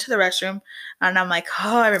 So I went to the restroom, and I'm like,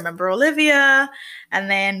 oh, I remember Olivia.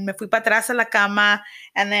 And then me fui para atrás a la cama,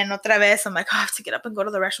 and then otra vez I'm like, oh, I have to get up and go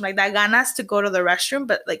to the restroom. Like, that ganas to go to the restroom,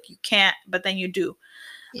 but like you can't, but then you do.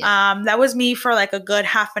 That was me for like a good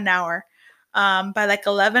half an hour. By like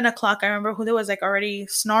 11 o'clock, I remember Julio was like already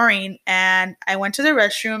snoring, and I went to the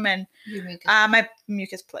restroom, and my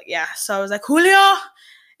mucus plug. Yeah. So I was like, Julio,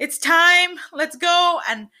 it's time. Let's go.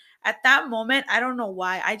 And at that moment, I don't know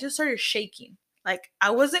why, I just started shaking. Like, I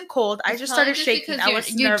wasn't cold. I just started shaking. I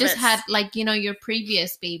was nervous. You just had, like, your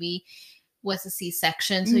previous baby was a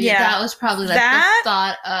C-section. So that was probably like the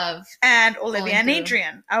thought of. And Olivia and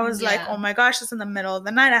Adrian. I was like, oh my gosh, it's in the middle of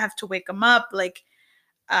the night. I have to wake them up. Like,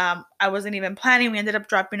 I wasn't even planning. We ended up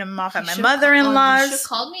dropping them off at my mother-in-law's. You should have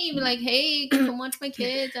called me and be like, hey, come watch my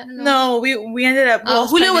kids. I don't know. No, we ended up. Well,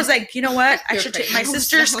 Julio was like, you know what? I should take. My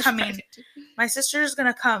sister's coming. My sister's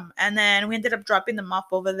gonna come, and then we ended up dropping them off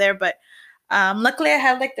over there. But luckily, I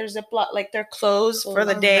had like their Ziploc, like their clothes for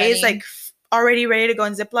the days, like already ready to go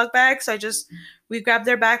in Ziploc bags. So we grabbed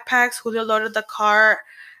their backpacks. Julio loaded the car.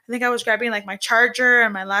 I think I was grabbing like my charger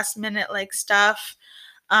and my last minute like stuff.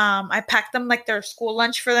 I packed them like their school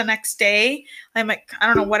lunch for the next day. I'm like, I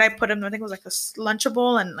don't know what I put in. I think it was like a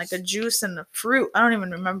Lunchable and like a juice and a fruit. I don't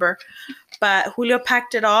even remember. But Julio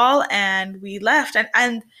packed it all and we left.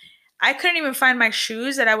 And I couldn't even find my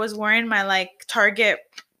shoes that I was wearing, my like Target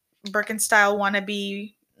Birkenstyle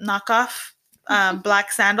wannabe knockoff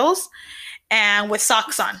black sandals and with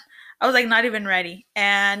socks on. I was like not even ready.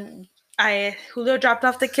 And Julio dropped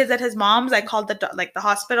off the kids at his mom's. I called the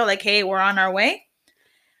hospital, like, hey, we're on our way.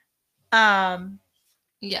 And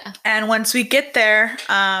once we get there,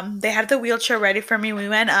 they had the wheelchair ready for me. We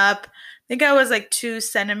went up. I think I was like 2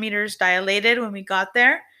 centimeters dilated when we got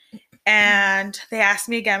there. And they asked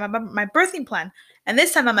me again about my birthing plan. And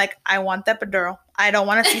this time I'm like, I want the epidural. I don't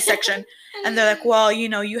want a C-section. And they're like, well,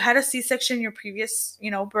 you had a C-section in your previous,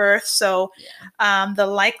 birth. So the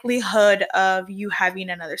likelihood of you having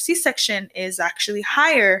another C-section is actually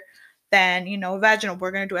higher than, vaginal.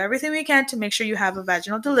 We're going to do everything we can to make sure you have a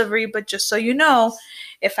vaginal delivery. But just so you know,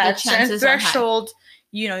 if at a certain threshold,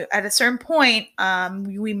 at a certain point,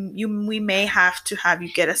 we may have to have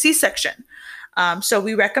you get a C-section. So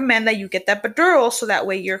we recommend that you get that epidural so that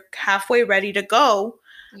way you're halfway ready to go,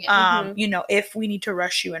 if we need to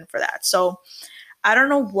rush you in for that. So I don't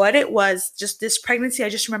know what it was, just this pregnancy. I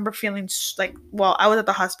just remember feeling like, I was at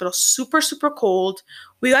the hospital super, super cold.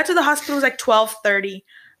 We got to the hospital, it was like 12:30.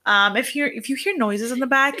 If you hear noises in the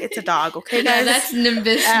back, it's a dog, okay, guys? That's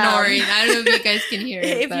Nimbus snoring. I don't know if you guys can hear it.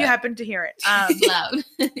 If you happen to hear it. It's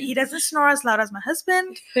loud. He doesn't snore as loud as my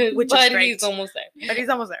husband, which is great. He's almost there. But he's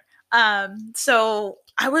almost there. So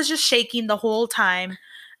I was just shaking the whole time.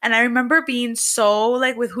 And I remember being so,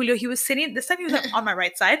 like, with Julio, he was sitting, this time he was like, on my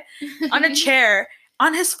right side, on a chair,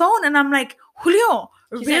 on his phone. And I'm like, Julio,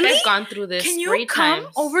 really? I've gone through this. Can you come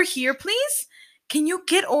over here, please? Can you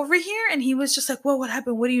get over here? And he was just like, well, what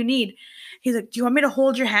happened? What do you need? He's like, do you want me to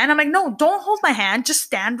hold your hand? I'm like, no, don't hold my hand. Just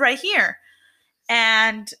stand right here.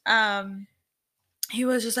 And he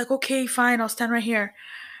was just like, okay, fine. I'll stand right here.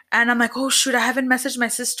 And I'm like, oh, shoot, I haven't messaged my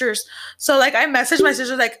sisters. So, like, I messaged my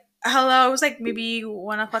sisters, like, hello. It was, like, maybe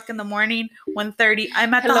 1 o'clock in the morning, 1:30.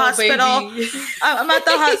 I'm at the hospital. I'm at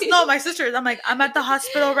the hospital. No, my sisters. I'm like, I'm at the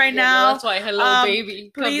hospital right now. No, that's why, hello,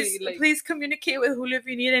 baby. Please communicate with Julio if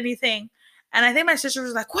you need anything. And I think my sister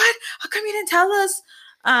was like, what? How come you didn't tell us,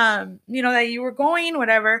 that you were going,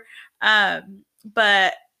 whatever.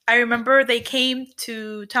 But I remember they came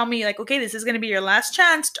to tell me, like, okay, this is going to be your last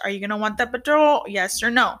chance. Are you going to want that epidural? Yes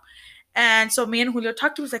or no? And so me and Julio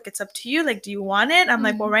talked to him. He was like, it's up to you. Like, do you want it? I'm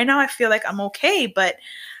like, well, right now I feel like I'm okay. But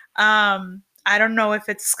I don't know if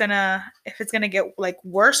it's gonna get like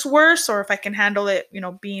worse, or if I can handle it,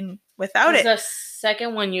 being without it. The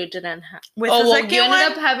second one you didn't have. You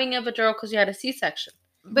ended up having epidural because you had a C-section.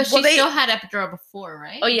 But she still had epidural before,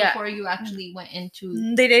 right? Oh, yeah. Before you actually went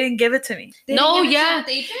into. They didn't give it to me. No, yeah.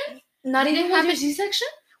 Not even with your C-section.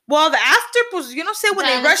 Well, the after, say when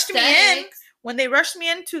they rushed me in. When they rushed me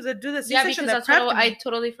in to do the C-section, because I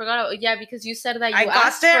totally forgot. Yeah, because you said that you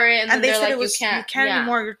asked for it, and they said like, you can't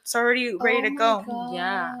anymore. It's already ready to go. God.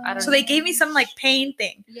 Yeah, I don't know. So they gave me some like pain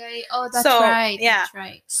thing. Yeah. Oh, that's right. Yeah. That's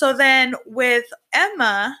right. So then with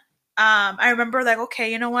Emma, I remember like,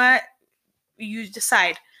 okay, you know what? You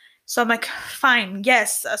decide. So I'm like, fine,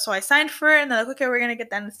 yes. So I signed for it, and they're like, okay, we're gonna get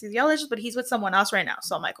the anesthesiologist, but he's with someone else right now.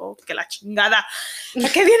 So I'm like, oh, que la chingada. ¿A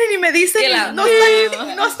qué vienen y me dicen? No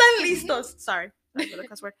están listos. Sorry, that's the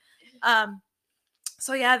cuss word.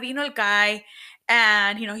 So yeah, vino el guy,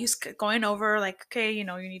 and he's going over like, okay, you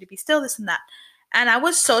need to be still, this and that. And I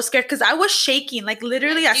was so scared because I was shaking, like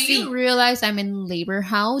literally. Do you realize I'm in labor?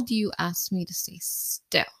 How do you ask me to stay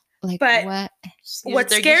still? Like, but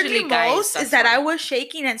what scared me most is that I was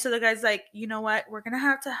shaking, and so the guy's like, you know what, we're gonna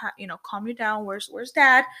have to calm you down. Where's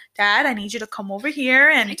Dad? Dad, I need you to come over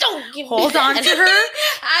here and hold on to her.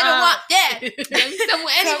 I don't want Dad.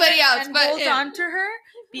 Anybody else, but hold on to her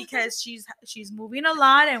because she's moving a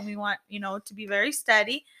lot, and we want to be very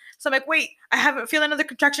steady. So I'm like, wait, I haven't feel another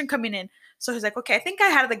contraction coming in. So he's like, okay, I think I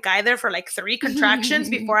had the guy there for like 3 contractions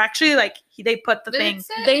before actually like they put the thing.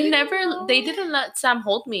 They didn't let Sam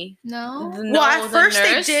hold me. No. Well, at first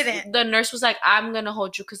they didn't. The nurse was like, I'm gonna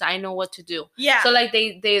hold you because I know what to do. Yeah. So like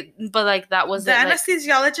but like that was the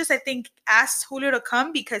anesthesiologist. I think asked Julio to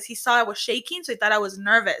come because he saw I was shaking, so he thought I was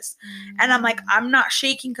nervous. And I'm like, I'm not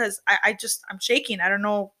shaking because I'm shaking. I don't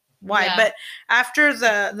know why, but after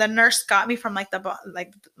the nurse got me from like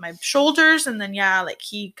my shoulders, and then like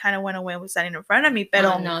he kind of went away and was standing in front of me.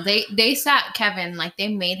 But no, they sat Kevin, like they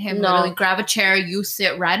made him literally grab a chair. You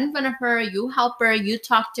sit right in front of her. You help her. You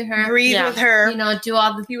talk to her. Breathe with her. You know, do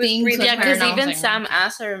all the things. Yeah, because even Sam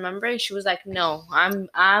asked. I remember, and she was like, "No,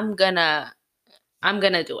 I'm gonna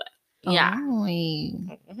do it." Yeah.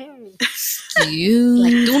 You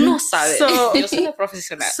like tú no sabes. Yo soy una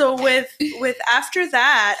profesional. So with after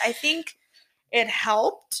that, I think it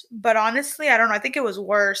helped, but honestly, I don't know. I think it was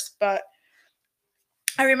worse. But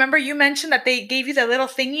I remember you mentioned that they gave you the little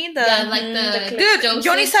thingy, the dude.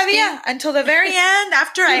 Yo ni sabía until the very end.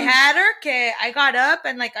 After I had her, que I got up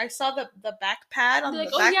and like I saw the back pad on the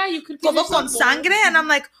back. Oh yeah, you could. Todo con sangre, and I'm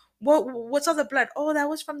like, what's all the blood? Oh, that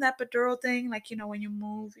was from that epidural thing. Like, when you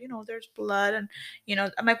move, there's blood. And,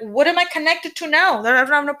 I'm like, what am I connected to now?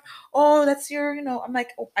 Oh, that's your, I'm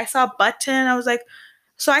like, I saw a button. I was like,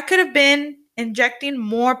 so I could have been injecting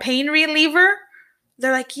more pain reliever.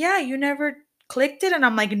 They're like, yeah, you never clicked it. And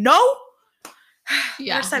I'm like, no.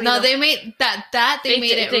 Yeah. No, they made they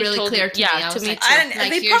made it really clear to me. To me too.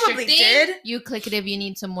 They probably did. You click it if you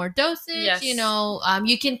need some more dosage. Yes.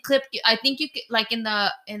 You can clip. I think you can, like in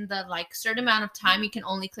the like certain amount of time, you can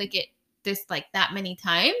only click it that many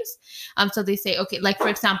times. So they say, okay, like for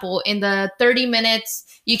example, in the 30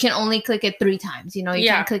 minutes, you can only click it 3 times. You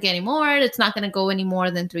can't click anymore. It's not going to go any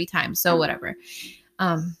more than 3 times. So whatever.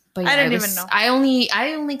 But yeah, I didn't even know. I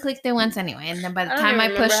only clicked it once anyway, and then by the time I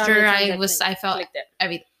pushed her, I felt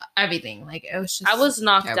everything. Like it was just. I was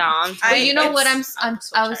knocked down. But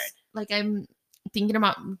I'm thinking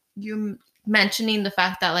about you mentioning the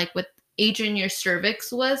fact that like with Adrian, your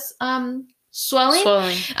cervix was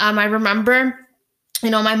swelling. I remember,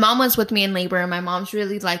 my mom was with me in labor, and my mom's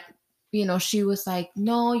really like. She was like,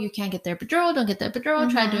 no, you can't get the epidural. Don't get the epidural. Mm-hmm.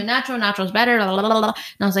 Try to do it natural. Natural's better. Blah, blah, blah, blah.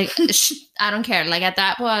 And I was like, I don't care. Like at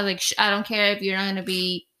that point, I was like, I don't care if you're not going to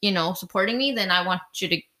be, supporting me. Then I want you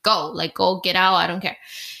to go. Like, go get out. I don't care.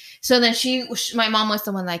 So then my mom was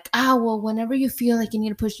the one like, well, whenever you feel like you need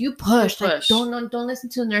to push, you push. Like, don't listen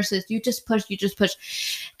to the nurses. You just push.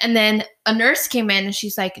 And then a nurse came in and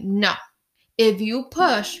she's like, no, if you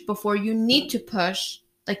push before you need to push,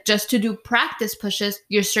 like just to do practice pushes,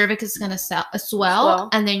 your cervix is going to swell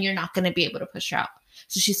and then you're not going to be able to push her out.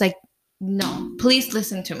 So she's like, no, please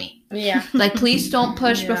listen to me. Yeah. Like, please don't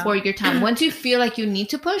push before your time. Once you feel like you need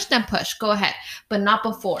to push, then push. Go ahead. But not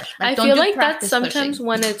before. Like, I feel like that's sometimes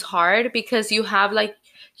when it's hard because you have like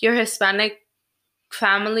your Hispanic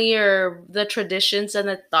family or the traditions and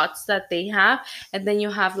the thoughts that they have. And then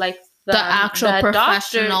you have like the actual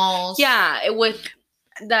professionals. Doctor.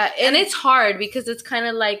 Yeah. And it's hard because it's kind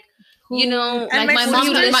of like, like my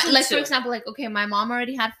mom, like for example, like, okay, my mom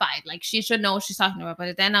already had 5, like she should know what she's talking about.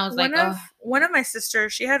 But then I was one of my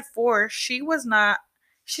sisters, she had 4. She did not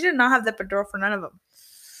have the epidural for none of them.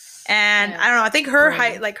 And I don't know, I think her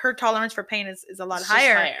height, like her tolerance for pain is a lot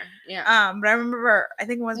higher. Yeah. But I remember, I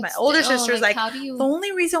think it was my older sister was like the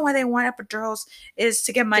only reason why they want epidurals is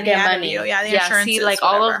to get money out of you. Yeah, the insurance. See, like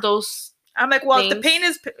all of those. I'm like, well, if the pain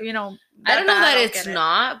is, I don't know that it's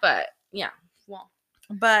not, but yeah. Well,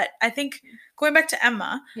 but I think going back to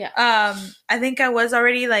Emma, I think I was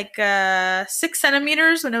already like 6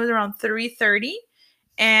 centimeters when it was around 3:30,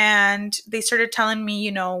 and they started telling me,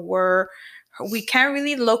 we can't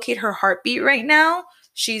really locate her heartbeat right now.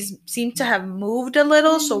 She's seemed to have moved a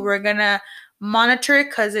little, so we're gonna monitor it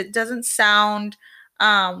because it doesn't sound.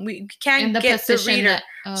 We can't get the reader.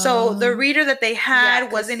 So the reader that they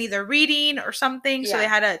had wasn't either reading or something. So they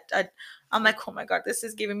had I'm like, oh my God, this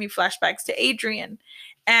is giving me flashbacks to Adrian.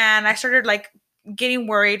 And I started like getting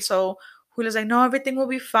worried. So Julio's like, no, everything will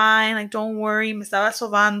be fine. Like, don't worry. Me estaba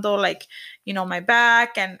sobando, like, my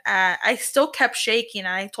back. And I still kept shaking. And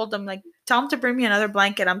I told them, like, tell them to bring me another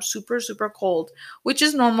blanket. I'm super, super cold, which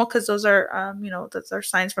is normal because those are, those are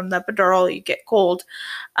signs from the epidural. You get cold.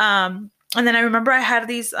 And then I remember I had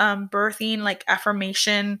these birthing, like,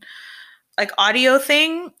 affirmation, like, audio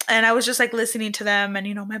thing. And I was just, like, listening to them.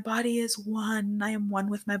 And, my body is one. I am one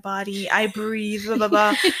with my body. I breathe, blah, blah,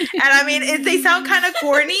 blah. And, I mean, they sound kind of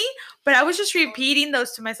corny. But I was just repeating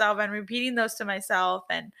those to myself.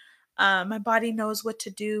 And My body knows what to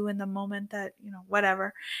do in the moment that,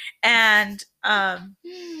 whatever. And I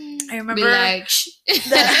remember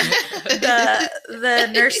the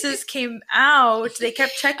nurses came out. They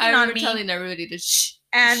kept checking on me. Telling everybody to shh.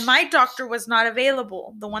 And my doctor was not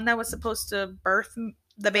available. The one that was supposed to birth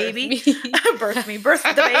the baby. Birth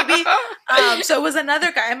the baby. So it was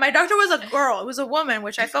another guy. And my doctor was a girl. It was a woman,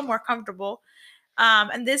 which I felt more comfortable.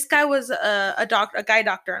 And this guy was a guy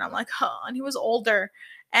doctor. And I'm like, and he was older.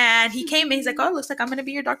 And he came in, he's like, oh, it looks like I'm going to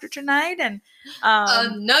be your doctor tonight. And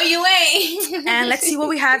no, you ain't. And let's see what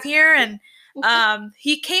we have here. And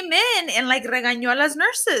he came in and like regañó a las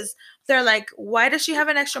nurses. They're like, why does she have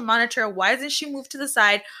an extra monitor? Why doesn't she move to the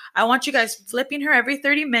side? I want you guys flipping her every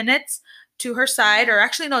 30 minutes to her side. Or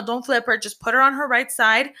actually, no, don't flip her. Just put her on her right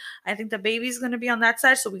side. I think the baby's going to be on that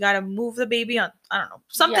side. So we got to move the baby on. I don't know.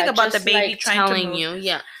 Something about the baby like trying to move. You.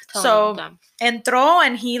 Yeah. So entró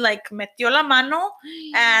and he like metió la mano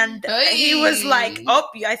and he was like, oh,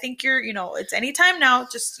 I think you're, it's any time now.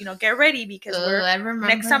 Just, get ready because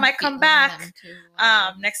next time I come back,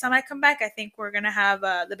 I think we're going to have,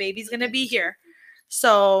 the baby's going to be here.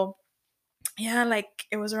 So yeah, like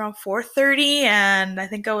it was around 4:30 and I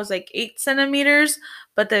think I was like 8 centimeters,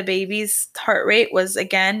 but the baby's heart rate was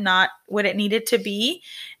again not what it needed to be.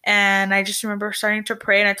 And I just remember starting to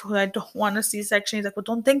pray and I told her I don't want a C-section. He's like, well,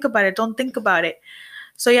 don't think about it.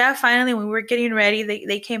 So yeah, finally when we were getting ready,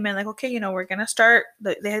 they came in like, okay, we're gonna start.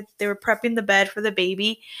 They were prepping the bed for the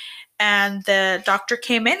baby. And the doctor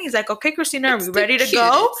came in. He's like, okay, Christina, are we ready to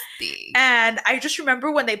go? And I just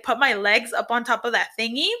remember when they put my legs up on top of that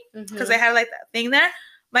thingy, because I had like that thing there,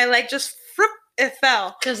 my leg just, it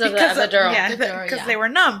fell. Because of the epidural. Yeah, because they were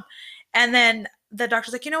numb. And then the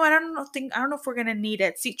doctor's like, you know what? I don't know if we're going to need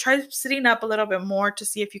it. See, try sitting up a little bit more to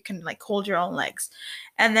see if you can like hold your own legs.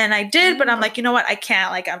 And then I did, but I'm like, you know what? I can't.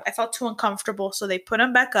 Like, I felt too uncomfortable. So they put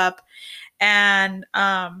them back up. And,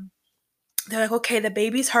 they're like, okay, the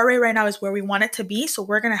baby's heart rate right now is where we want it to be, so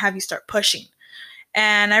we're going to have you start pushing.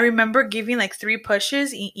 And I remember giving like 3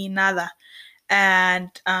 pushes, y nada. And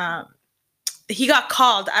he got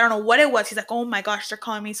called. I don't know what it was. He's like, oh my gosh, they're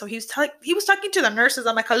calling me. So he was talking to the nurses.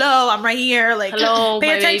 I'm like, hello, I'm right here. Like, hello,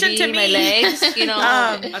 pay attention to me. My legs,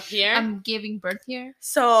 up here. I'm giving birth here.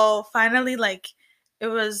 So finally, like, it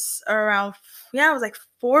was around, it was like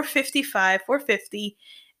 4:50.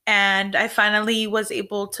 And I finally was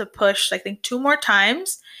able to push, I think, 2 more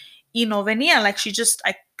times. Y no venía. Like, she just,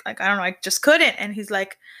 I don't know, I just couldn't. And he's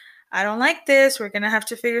like, I don't like this. We're going to have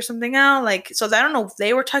to figure something out. Like, so I don't know if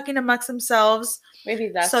they were talking amongst themselves. Maybe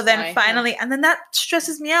that's so then finally, and then that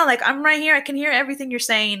stresses me out. Like, I'm right here. I can hear everything you're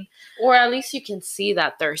saying. Or at least you can see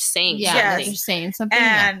that they're saying something. Yeah, they're saying something.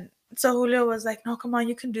 And so Julio was like, no, come on,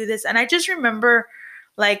 you can do this. And I just remember,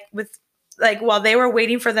 like, while they were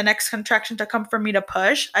waiting for the next contraction to come for me to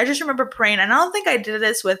push, I just remember praying. And I don't think I did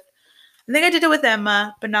this I think I did it with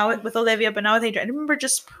Emma, but now with Olivia, but now with Adrian. I remember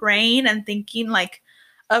just praying and thinking like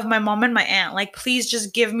of my mom and my aunt, like, please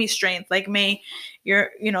just give me strength. Like, may your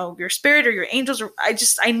spirit or your angels, or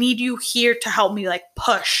I need you here to help me like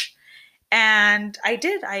push. And I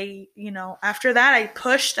did. After that I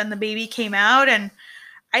pushed and the baby came out, and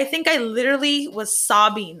I think I literally was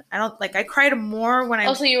sobbing. I cried more when I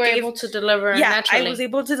also you were able to deliver her naturally. I was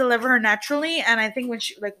able to deliver her naturally. And I think when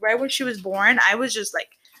she, like, right when she was born, I was just like,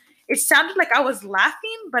 it sounded like I was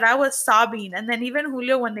laughing, but I was sobbing. And then even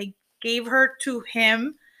Julio, when they gave her to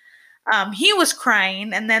him, he was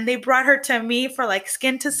crying. And then they brought her to me for like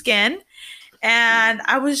skin to skin. And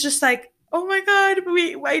I was just like, oh my God,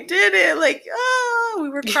 I did it. Like, we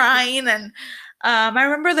were crying. And I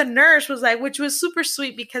remember the nurse was like, which was super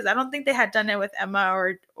sweet because I don't think they had done it with Emma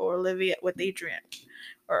or Olivia with Adrian.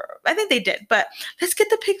 Or I think they did, but let's get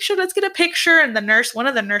a picture. And one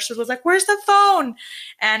of the nurses was like, where's the phone?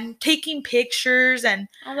 And taking pictures. And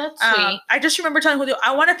that's sweet. I just remember telling Julio,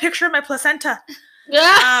 I want a picture of my placenta.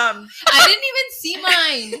 I didn't even see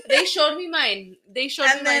mine. They showed me mine.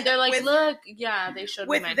 Mine. They're like, look, yeah, they showed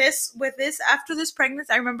me mine. With this, after this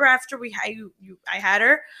pregnancy, I remember after I had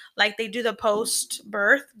her, like, they do the post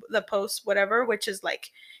whatever, which is like,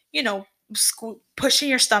 pushing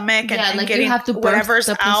your stomach and like getting you have to whatever's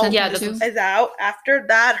out. Yeah, is out. After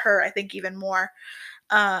that hurt, I think, even more.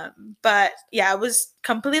 But yeah, it was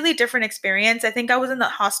completely different experience. I think I was in the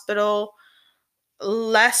hospital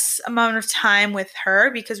less amount of time with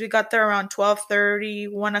her because we got there around 12:30,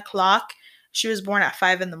 1 o'clock. She was born at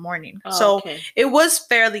 5 a.m. So it was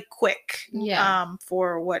fairly quick. Yeah.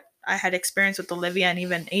 For what I had experienced with Olivia and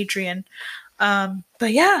even Adrian.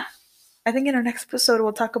 But yeah, I think in our next episode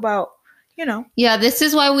we'll talk about, you know. Yeah, this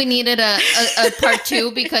is why we needed a part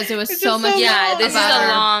 2 because there was so much. Yeah, this is a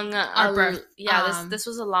long. Our birth. Yeah, this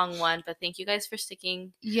was a long one, but thank you guys for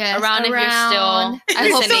sticking around. If you're still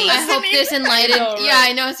listening. I hope this enlightened. I know, right? Yeah,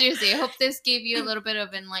 I know. Seriously, I hope this gave you a little bit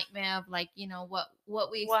of enlightenment of like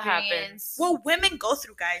what we experience, what women go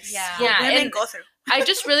through, guys. Yeah, what women go through. I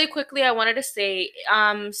just really quickly I wanted to say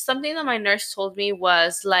something that my nurse told me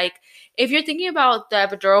was like, if you're thinking about the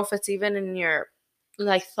epidural, if it's even in your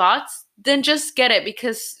like thoughts, then just get it,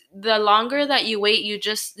 because the longer that you wait, you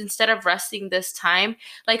just, instead of resting this time,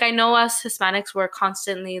 like I know us Hispanics were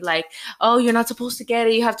constantly like, oh, you're not supposed to get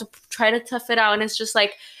it, you have to try to tough it out, and it's just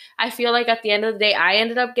like, I feel like at the end of the day I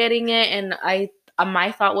ended up getting it, and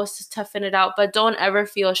my thought was to toughen it out, but don't ever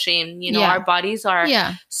feel ashamed. Our bodies are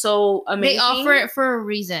so amazing. They offer it for a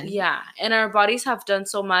reason. Yeah, and our bodies have done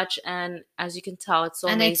so much, and as you can tell, it's so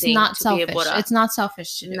amazing. It's not selfish. It's not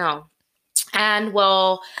selfish to do. No. And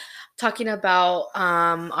talking about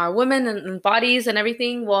our women and bodies and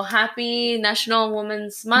everything, happy National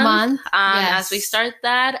Women's Month. As we start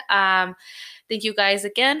that, thank you guys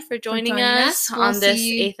again for joining us on this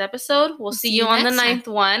 8th episode. We'll see you on the 9th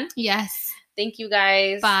one. Yes. Thank you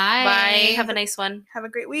guys. Bye. Bye. Have a nice one. Have a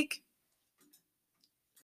great week.